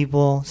fun of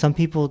people. Some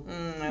people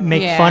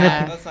make fun of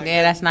people.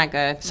 That's not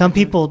good. Some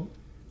people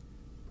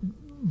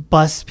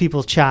bust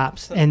people's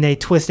chops and they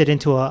twist it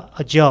into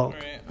a joke.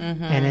 Right.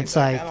 And it's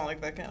like, I don't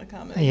like that kind of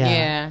comedy.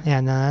 yeah,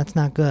 no, that's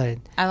not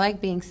good. I like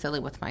being silly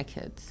with my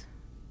kids.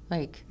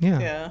 Like,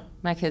 Yeah.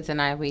 my kids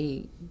and I,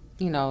 we,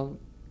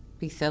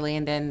 be silly,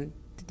 and then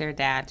their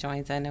dad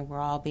joins in, and we're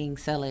all being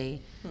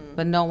silly.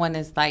 But no one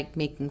is, like,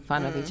 making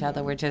fun of each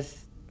other. We're just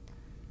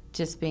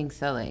being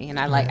silly. And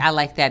I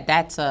like that.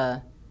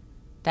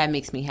 That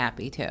makes me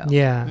happy, too.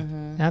 Yeah,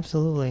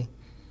 absolutely.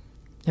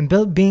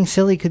 And being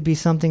silly could be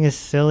something as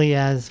silly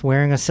as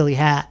wearing a silly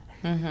hat.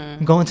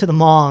 Going to the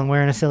mall and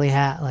wearing a silly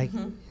hat, like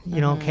you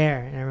don't care,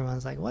 and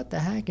everyone's like, "What the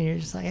heck?" And you're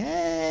just like,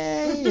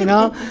 "Hey,"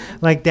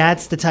 like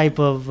that's the type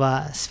of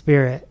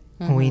spirit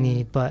we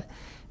need. But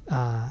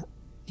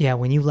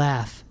when you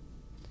laugh,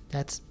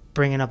 that's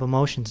bringing up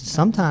emotions.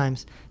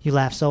 Sometimes you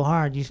laugh so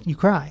hard you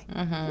cry.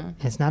 And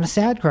it's not a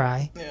sad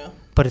cry,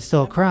 but it's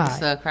still a cry.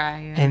 Still cry.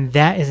 Yeah. And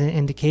that is an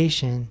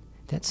indication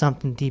that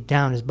something deep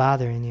down is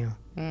bothering you.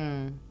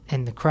 And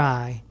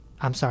the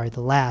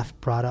laugh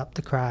brought up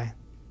the cry.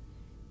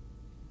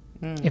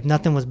 If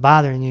nothing was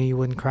bothering you, you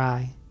wouldn't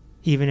cry,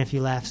 even if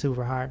you laughed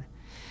super hard.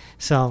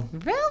 So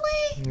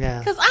Really? Yeah.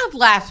 Because I've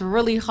laughed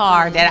really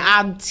hard that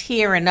I'm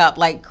tearing up,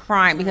 like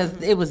crying, because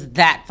it was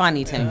that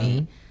funny to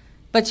me.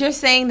 But you're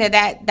saying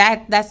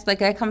that's like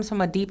that comes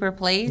from a deeper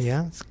place?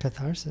 Yeah, it's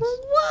catharsis.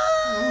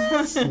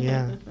 What?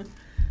 Yeah.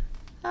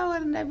 I would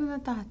have never even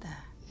thought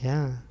that.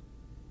 Yeah.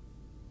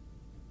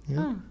 Yeah.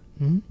 Huh.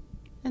 Mm-hmm.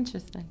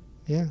 Interesting.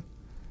 Yeah.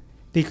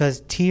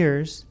 Because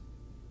tears,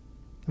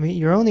 I mean,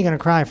 you're only going to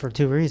cry for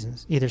two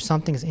reasons. Either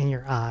something's in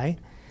your eye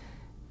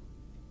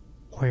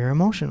or you're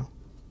emotional.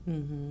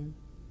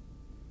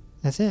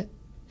 That's it.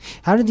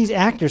 How did these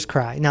actors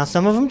cry? Now,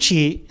 some of them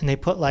cheat and they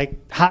put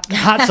like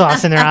hot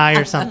sauce in their eye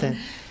or something.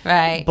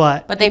 Right.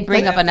 But they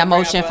bring up an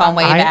emotion from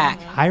way back.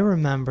 I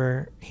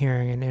remember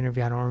hearing an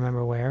interview, I don't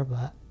remember where,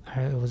 but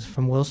it was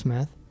from Will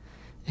Smith.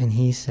 And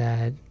he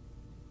said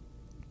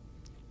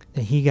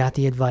that he got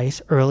the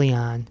advice early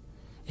on,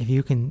 if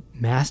you can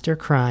master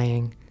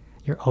crying,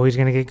 you're always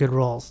going to get good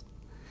roles.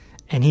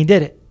 And he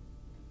did it.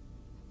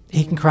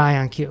 He can cry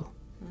on cue.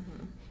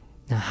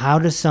 Now, how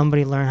does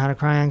somebody learn how to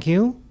cry on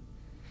cue?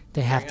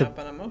 They have to.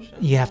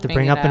 You have to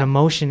bring up an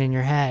emotion in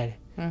your head.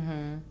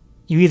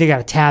 You either got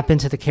to tap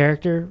into the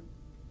character,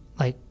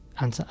 like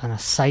on a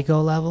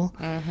psycho level,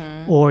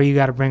 or you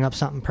got to bring up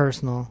something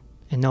personal,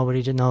 and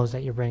nobody just knows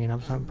that you're bringing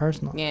up something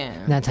personal. Yeah.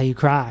 And that's how you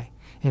cry.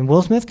 And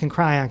Will Smith can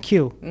cry on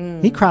cue.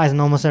 He cries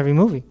in almost every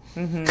movie.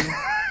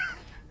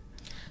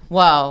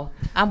 Well,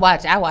 I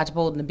watch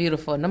Bold and the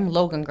Beautiful, and them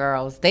Logan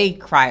girls, they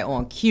cry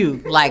on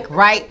cue. Like,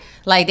 right?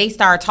 Like, they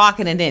start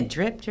talking and then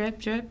drip, drip,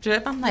 drip,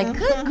 drip. I'm like,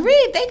 good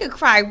grief, they could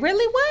cry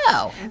really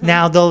well.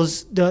 Now,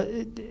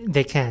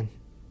 they can.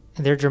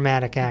 They're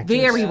dramatic actors.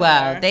 Very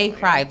well. They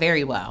cry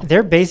very well.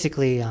 They're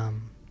basically,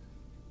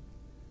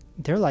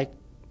 they're like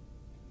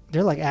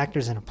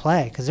actors in a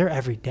play because they're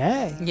every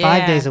day,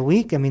 5 days a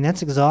week. I mean,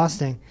 that's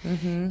exhausting.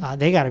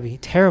 They got to be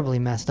terribly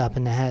messed up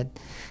in the head.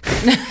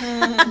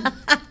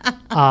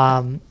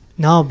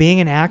 No, being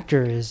an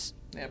actor is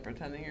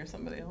pretending you're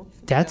somebody else.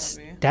 That's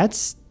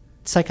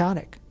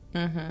psychotic.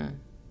 It's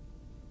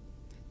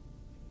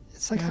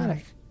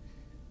psychotic.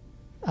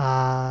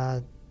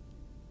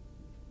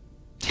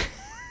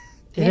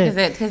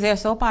 Because they're a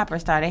soap opera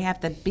star, they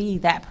have to be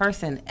that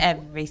person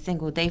every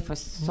single day for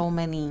so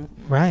many.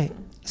 Right.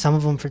 Some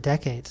of them for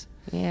decades.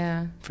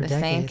 Yeah. For the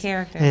decades. Same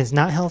character. And it's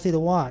not healthy to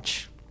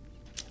watch.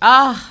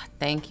 Ah,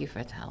 thank you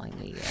for telling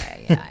me.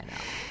 Yeah, I know.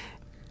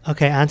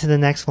 Okay, on to the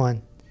next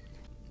one.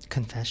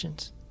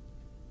 Confessions.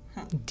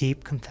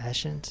 Deep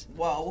confessions.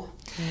 Whoa.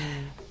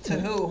 To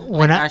who?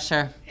 When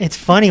Usher. It's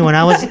funny, when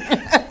I was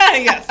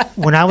Yes.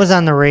 when I was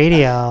on the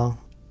radio,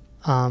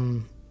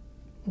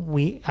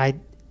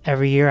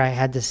 every year I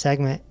had this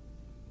segment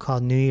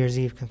called New Year's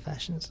Eve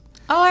Confessions.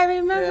 Oh, I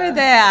remember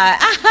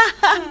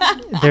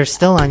that. They're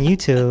still on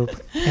YouTube,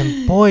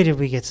 and boy, did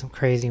we get some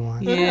crazy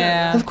ones.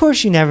 Yeah. Of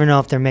course, you never know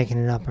if they're making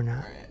it up or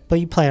not, but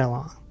you play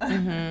along.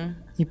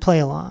 You play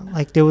along.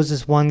 Like, there was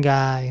this one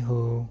guy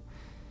who...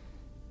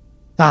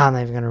 I'm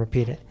not even going to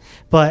repeat it.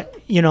 But,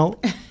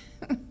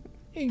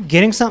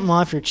 getting something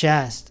off your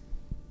chest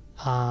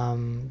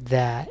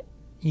that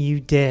you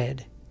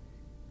did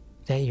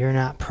that you're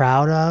not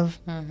proud of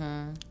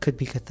could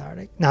be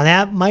cathartic. Now,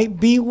 that might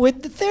be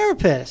with the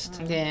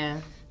therapist. Yeah.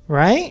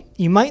 Right?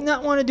 You might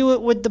not want to do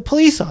it with the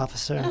police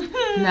officer.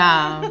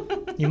 No.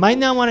 You might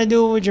not want to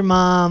do it with your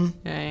mom.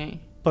 Right.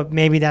 But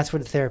maybe that's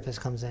where the therapist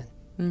comes in.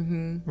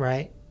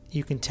 Right?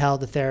 You can tell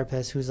the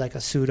therapist, who's like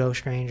a pseudo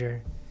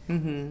stranger.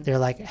 They're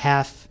like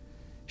half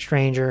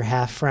stranger,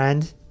 half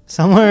friend,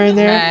 somewhere in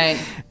there. Right.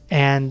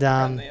 And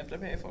They have to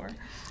pay for.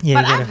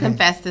 Yeah, but I've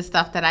confessed to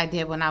stuff that I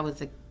did when I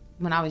was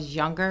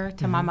younger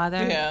to my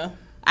mother. Yeah.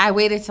 I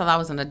waited till I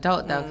was an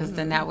adult though, because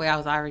then that way I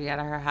was already at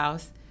her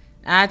house.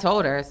 And I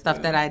told her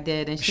stuff that I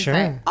did, and she's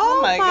like, "Oh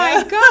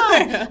my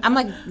God!" I'm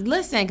like,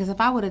 "Listen, because if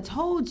I would have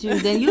told you,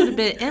 then you'd have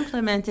been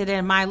implemented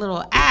in my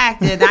little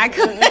act, and I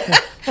could."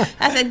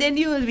 I said, "Then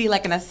you would be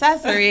like an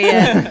accessory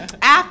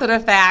after the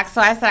fact."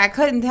 So I said I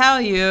couldn't tell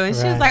you, and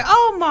she was like,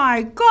 "Oh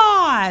my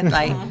God!"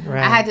 Like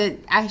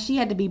she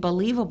had to be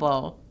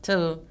believable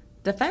to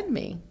defend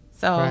me.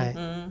 So.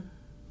 Yeah,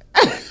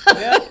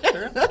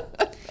 sure.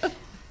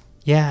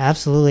 Yeah,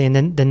 absolutely. And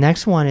then the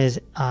next one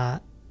is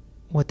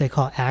what they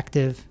call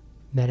active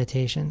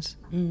meditations,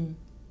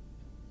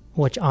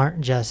 which aren't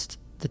just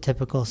the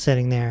typical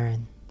sitting there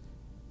and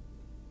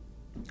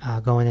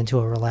going into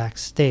a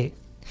relaxed state.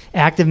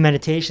 Active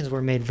meditations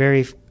were made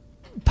very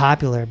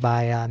popular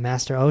by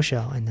Master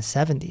Osho in the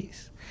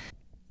 70s.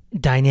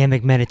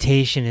 Dynamic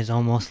meditation is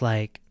almost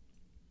like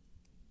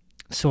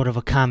sort of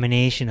a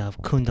combination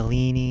of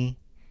Kundalini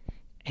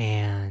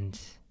and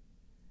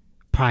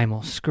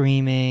primal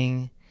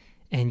screaming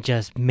and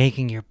just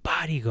making your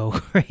body go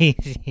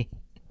crazy.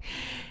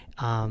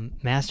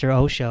 Master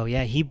Osho,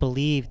 he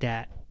believed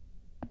that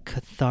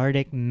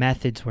cathartic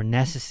methods were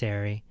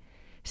necessary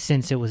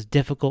since it was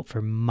difficult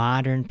for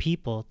modern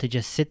people to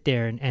just sit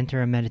there and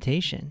enter a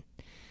meditation.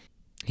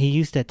 He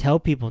used to tell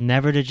people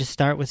never to just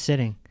start with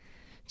sitting,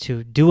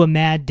 to do a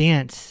mad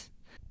dance,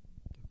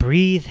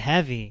 breathe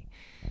heavy,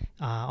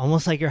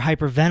 almost like you're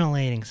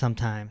hyperventilating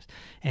sometimes,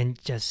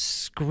 and just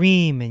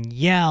scream and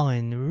yell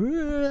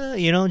and,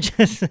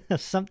 just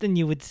something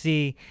you would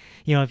see.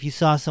 If you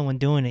saw someone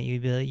doing it,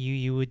 you'd be like,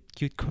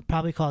 you'd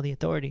probably call the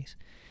authorities.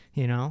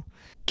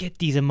 Get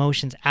these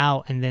emotions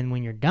out, and then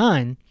when you're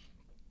done,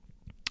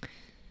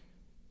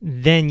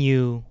 then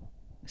you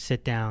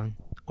sit down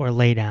or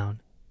lay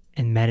down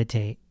and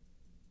meditate,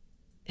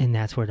 and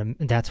that's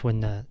when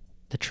the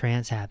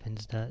trance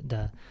happens.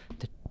 The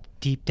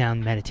deep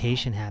down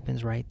meditation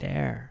happens right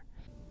there.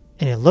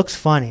 And it looks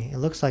funny. It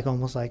looks like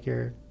almost like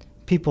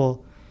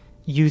people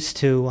used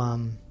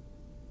to,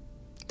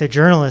 the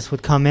journalist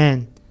would come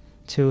in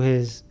to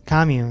his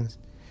communes,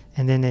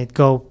 and then they'd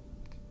go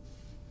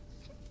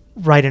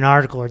write an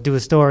article or do a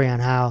story on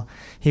how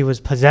he was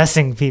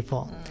possessing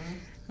people.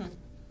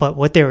 But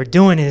what they were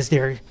doing is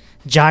they're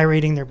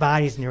gyrating their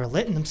bodies and they were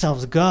letting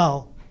themselves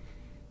go.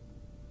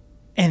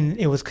 And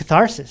it was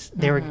catharsis.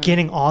 They were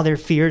getting all their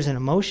fears and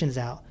emotions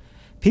out.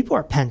 People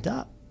are pent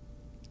up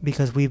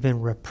because we've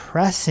been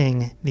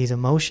repressing these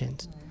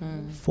emotions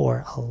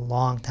for a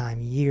long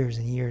time, years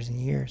and years and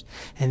years.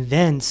 And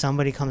then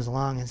somebody comes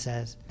along and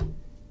says,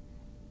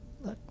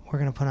 look, we're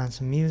going to put on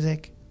some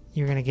music.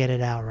 You're going to get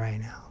it out right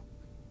now.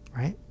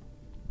 Right?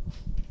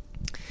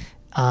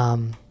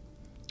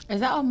 Is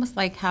that almost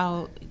like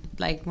how,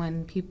 like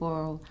when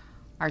people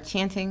are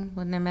chanting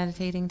when they're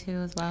meditating too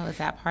as well? Is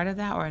that part of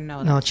that, or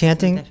no? No,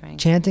 chanting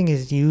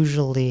is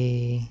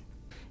usually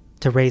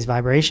to raise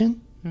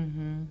vibration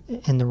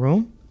in the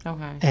room.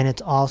 Okay. And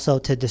it's also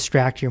to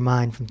distract your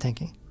mind from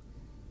thinking.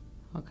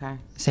 Okay.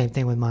 Same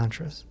thing with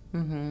mantras.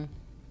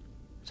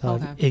 So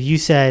Okay. if you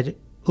said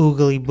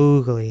oogly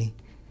boogly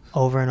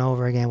over and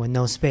over again with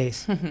no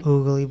space,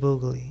 oogly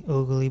boogly,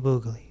 oogly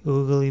boogly,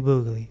 oogly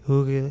boogly,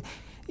 oogly,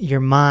 your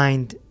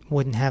mind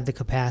wouldn't have the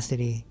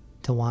capacity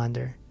to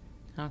wander.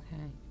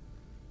 Okay.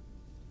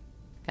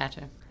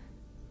 Gotcha.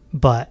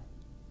 But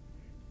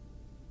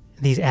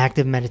these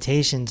active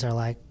meditations are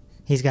like,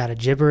 he's got a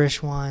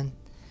gibberish one,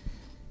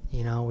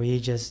 where you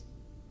just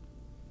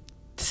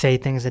say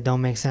things that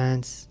don't make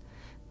sense.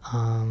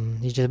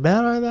 You just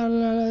blah, blah,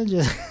 blah,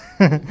 just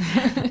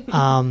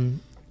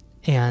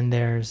and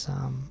there's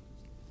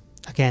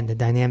again the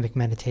dynamic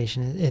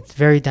meditation. It's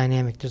very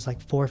dynamic. There's like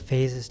 4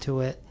 phases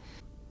to it.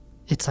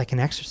 It's like an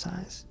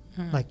exercise.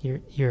 Like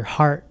your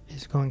heart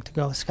is going to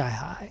go sky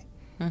high.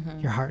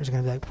 Your heart is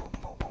going to be like boom,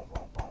 boom, boom,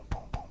 boom, boom, boom,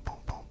 boom, boom,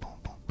 boom, boom,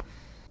 boom.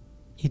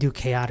 You do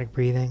chaotic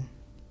breathing,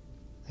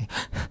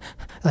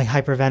 like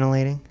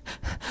hyperventilating.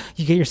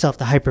 You get yourself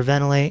to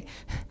hyperventilate.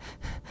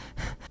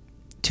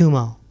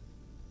 Tumo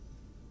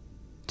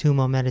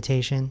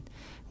meditation,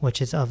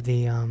 which is of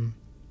the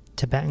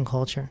Tibetan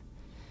culture,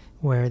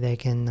 where they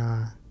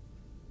can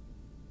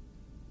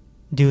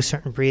do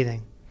certain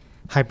breathing,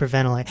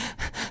 hyperventilate,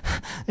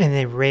 and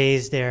they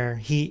raise their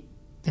heat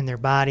in their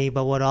body.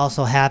 But what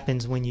also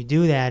happens when you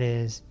do that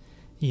is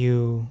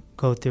you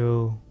go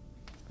through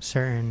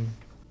certain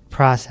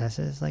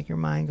processes, like your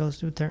mind goes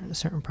through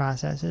certain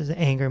processes.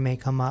 Anger may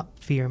come up,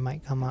 fear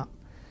might come up.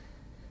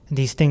 And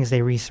these things,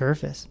 they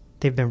resurface.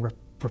 They've been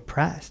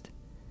repressed.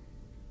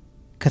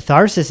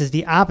 Catharsis is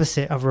the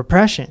opposite of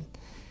repression.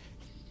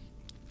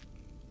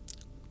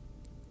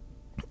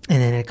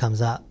 And then it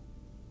comes up.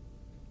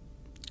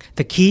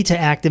 The key to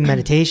active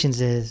meditations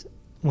is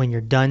when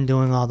you're done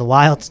doing all the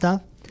wild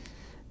stuff,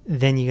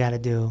 then you got to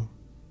do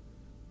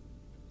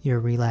your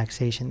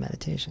relaxation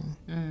meditation.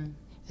 And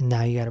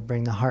now you got to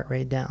bring the heart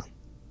rate down.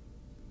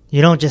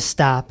 You don't just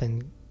stop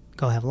and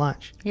go have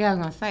lunch. Yeah, I was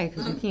going to say,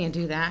 because you can't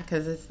do that,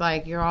 because it's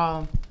like you're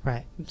all...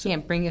 Right. You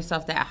can't bring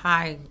yourself that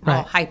high, right.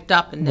 all hyped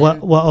up. And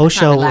then what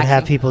Osho would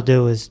have people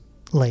do is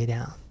lay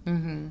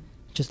down.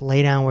 Just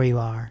lay down where you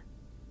are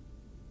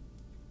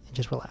and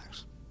just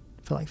relax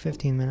for like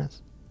 15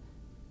 minutes.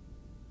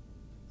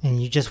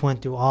 And you just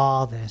went through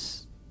all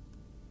this,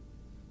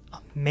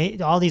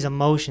 all these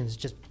emotions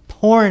just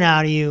pouring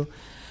out of you.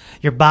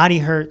 Your body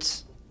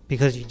hurts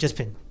because you've just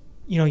been,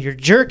 you're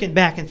jerking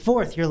back and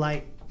forth. You're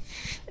like,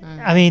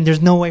 I mean,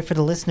 there's no way for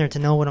the listener to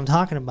know what I'm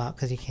talking about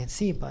because you can't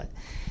see, but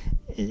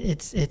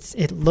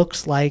it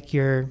looks like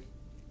you're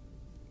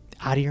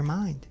out of your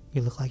mind.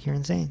 You look like you're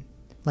insane.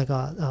 Like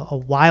a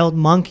wild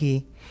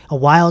monkey, a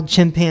wild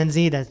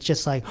chimpanzee that's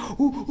just like,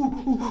 ooh, ooh,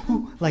 ooh,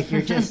 ooh. Like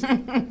you're just,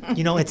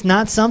 it's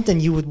not something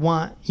you would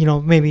want,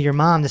 maybe your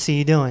mom to see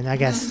you doing, I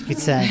guess you could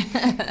say.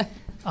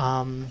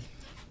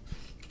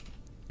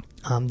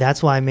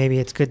 That's why maybe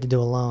it's good to do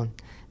alone.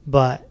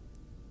 But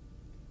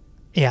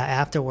yeah,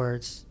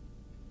 afterwards,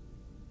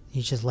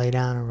 you just lay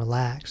down and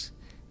relax.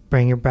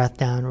 Bring your breath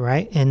down,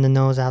 right? In the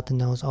nose, out the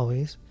nose,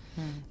 always.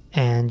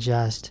 And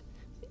just,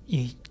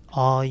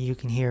 all you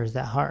can hear is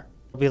that heart.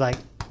 It'll be like,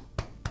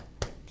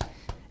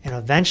 and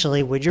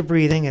eventually, with your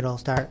breathing, it'll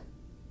start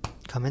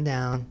coming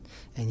down,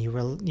 and you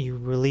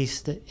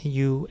release,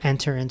 you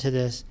enter into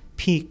this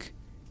peak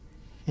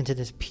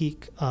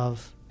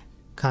of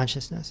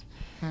consciousness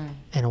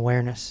and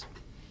awareness.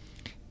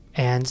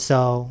 And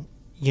so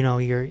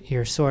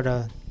you're sort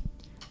of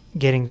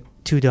getting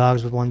two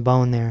dogs with one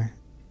bone there,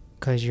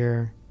 because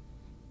you're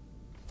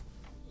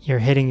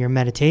hitting your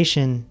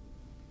meditation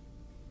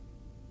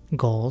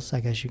goals,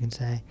 I guess you can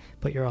say,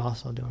 but you're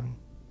also doing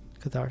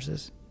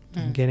catharsis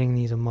and getting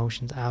these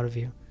emotions out of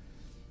you.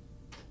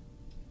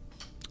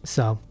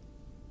 So,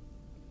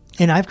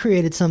 and I've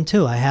created some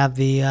too. I have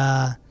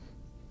the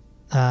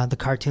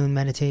cartoon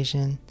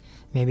meditation.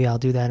 Maybe I'll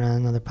do that on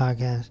another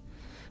podcast,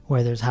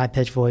 where there's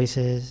high-pitched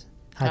voices,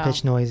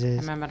 high-pitched noises.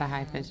 I remember the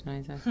high-pitched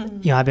noises.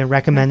 I've been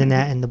recommending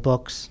that in the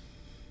books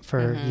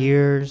for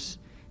years,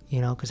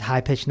 because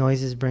high-pitched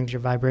noises brings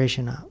your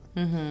vibration up.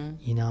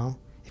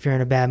 If you're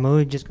in a bad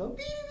mood, just go,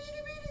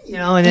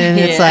 and then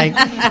it's like,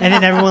 and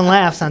then everyone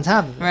laughs on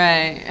top of it.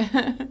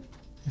 Right.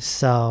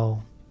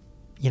 So,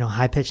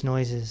 high-pitched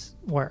noises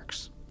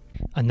works.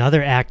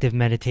 Another active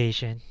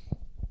meditation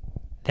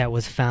that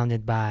was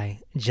founded by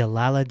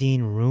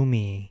Jalaluddin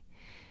Rumi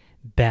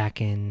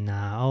back in,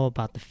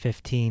 about the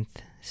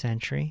 15th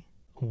century.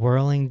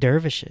 Whirling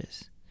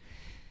dervishes.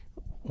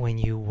 When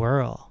you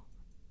whirl,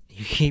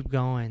 you keep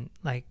going,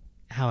 like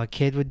how a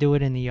kid would do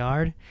it in the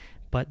yard,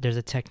 but there's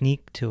a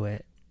technique to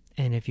it.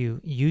 And if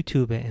you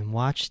YouTube it and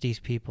watch these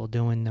people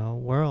doing the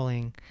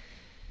whirling,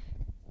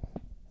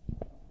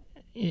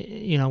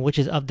 which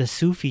is of the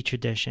Sufi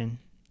tradition,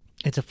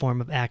 it's a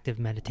form of active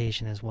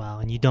meditation as well.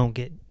 And you don't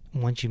get,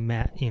 once you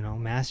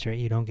master it,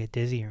 you don't get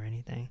dizzy or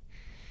anything.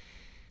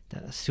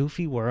 The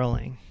Sufi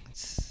whirling,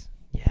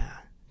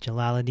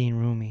 Jalaluddin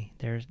Rumi.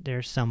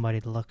 There's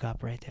somebody to look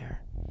up right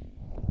there.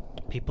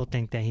 People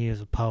think that he was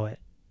a poet.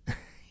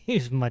 He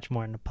was much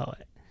more than a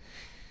poet.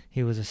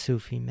 He was a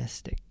Sufi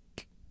mystic.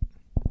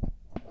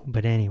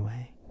 But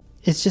anyway,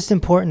 it's just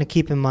important to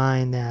keep in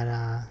mind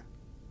that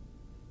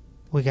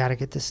we got to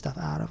get this stuff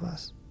out of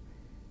us.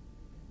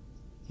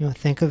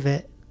 Think of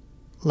it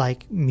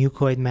like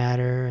mucoid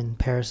matter and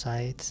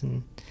parasites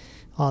and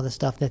all the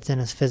stuff that's in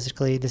us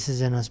physically. This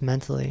is in us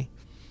mentally.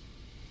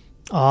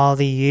 All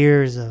the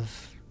years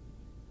of...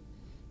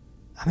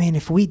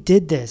 if we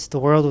did this, the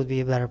world would be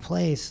a better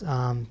place.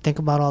 Think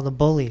about all the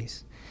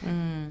bullies.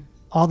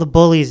 All the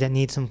bullies that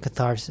need some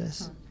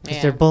catharsis.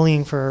 Because they're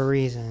bullying for a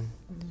reason.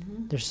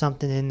 There's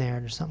something in there.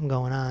 There's something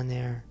going on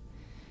there.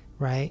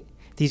 Right?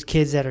 These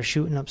kids that are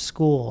shooting up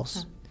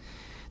schools.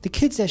 The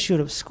kids that shoot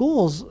up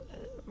schools,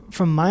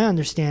 from my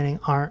understanding,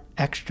 aren't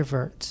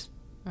extroverts.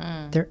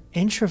 They're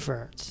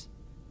introverts.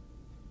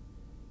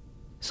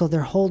 So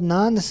they're holding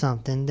on to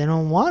something. They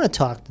don't want to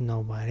talk to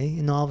nobody.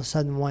 And all of a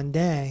sudden one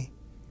day,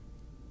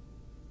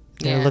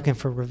 they're looking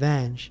for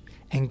revenge.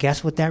 And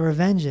guess what that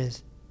revenge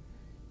is?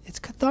 It's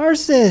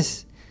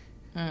catharsis.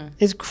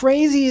 As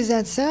crazy as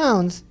that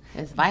sounds,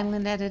 as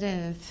violent as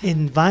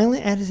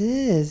it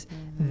is,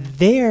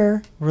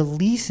 they're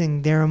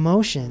releasing their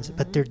emotions,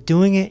 but they're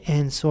doing it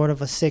in sort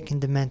of a sick and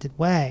demented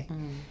way.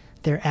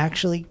 They're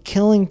actually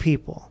killing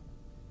people.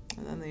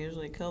 And then they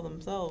usually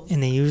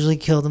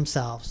kill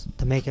themselves.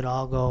 To make it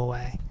all go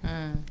away.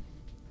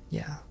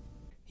 Yeah.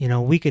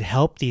 We could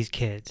help these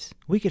kids.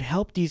 We could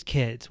help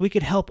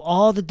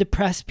all the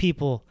depressed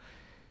people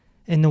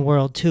in the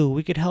world too.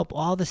 We could help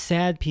all the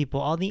sad people,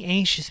 all the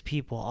anxious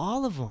people,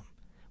 all of them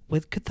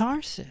with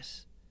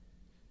catharsis.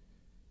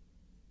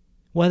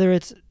 Whether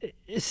it's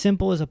as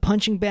simple as a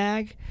punching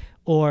bag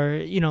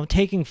or,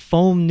 taking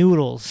foam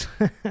noodles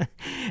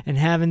and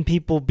having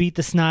people beat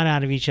the snot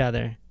out of each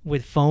other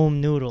with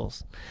foam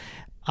noodles,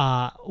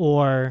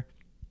 or,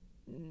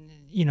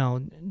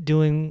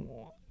 doing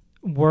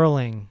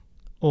whirling,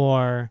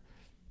 or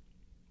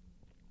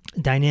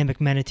dynamic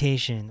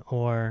meditation,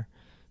 or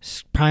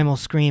primal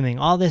screaming,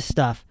 all this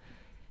stuff.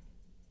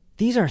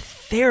 These are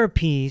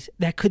therapies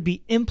that could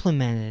be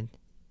implemented.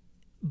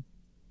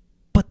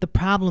 But the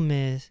problem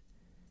is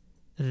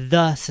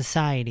the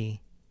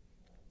society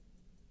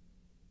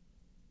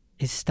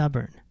is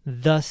stubborn.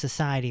 The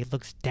society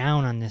looks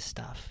down on this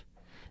stuff.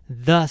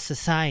 The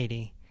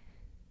society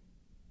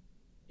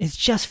is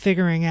just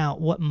figuring out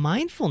what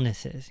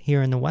mindfulness is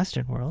here in the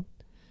Western world.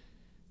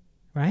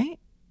 Right?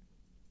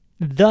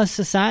 The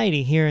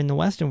society here in the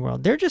Western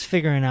world, they're just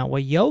figuring out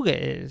what yoga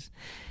is.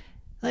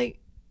 Like,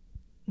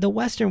 the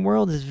Western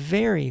world is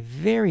very,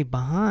 very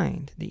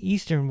behind. The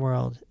Eastern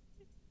world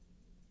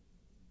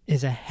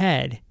is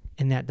ahead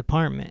in that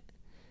department.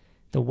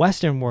 The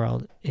Western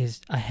world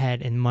is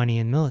ahead in money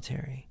and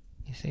military,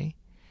 you see?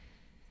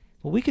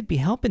 But we could be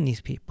helping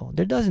these people.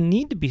 There doesn't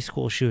need to be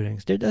school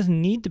shootings. There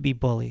doesn't need to be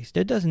bullies.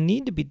 There doesn't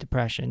need to be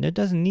depression. There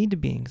doesn't need to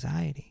be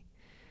anxiety.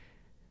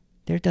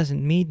 There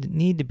doesn't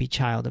need to be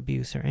child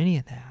abuse or any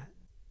of that.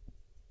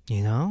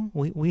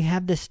 We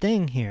have this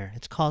thing here.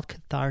 It's called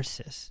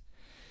catharsis.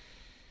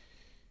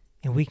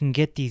 And we can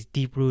get these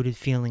deep-rooted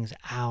feelings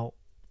out.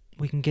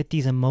 We can get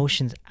these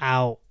emotions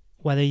out,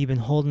 whether you've been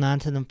holding on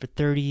to them for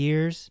 30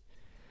 years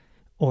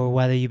or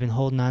whether you've been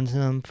holding on to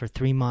them for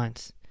 3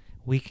 months.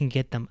 We can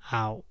get them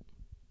out.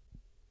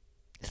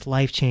 It's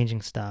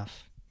life-changing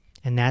stuff.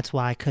 And that's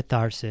why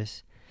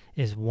catharsis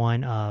is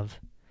one of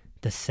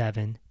the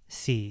 7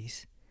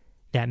 C's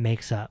that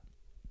makes up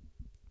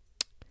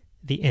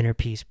the inner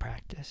peace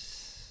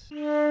practice.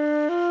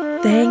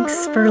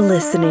 Thanks for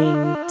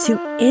listening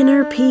to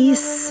Inner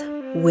Peace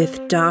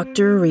with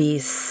Dr.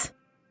 Reese.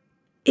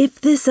 If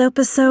this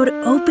episode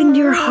opened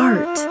your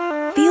heart,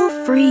 feel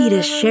free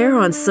to share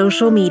on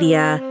social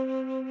media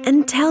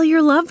and tell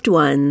your loved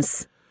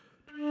ones.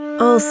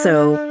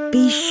 Also,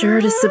 be sure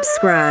to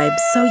subscribe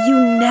so you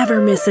never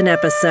miss an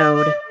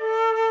episode.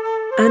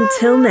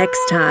 Until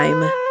next time,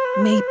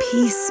 may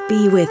peace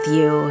be with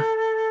you.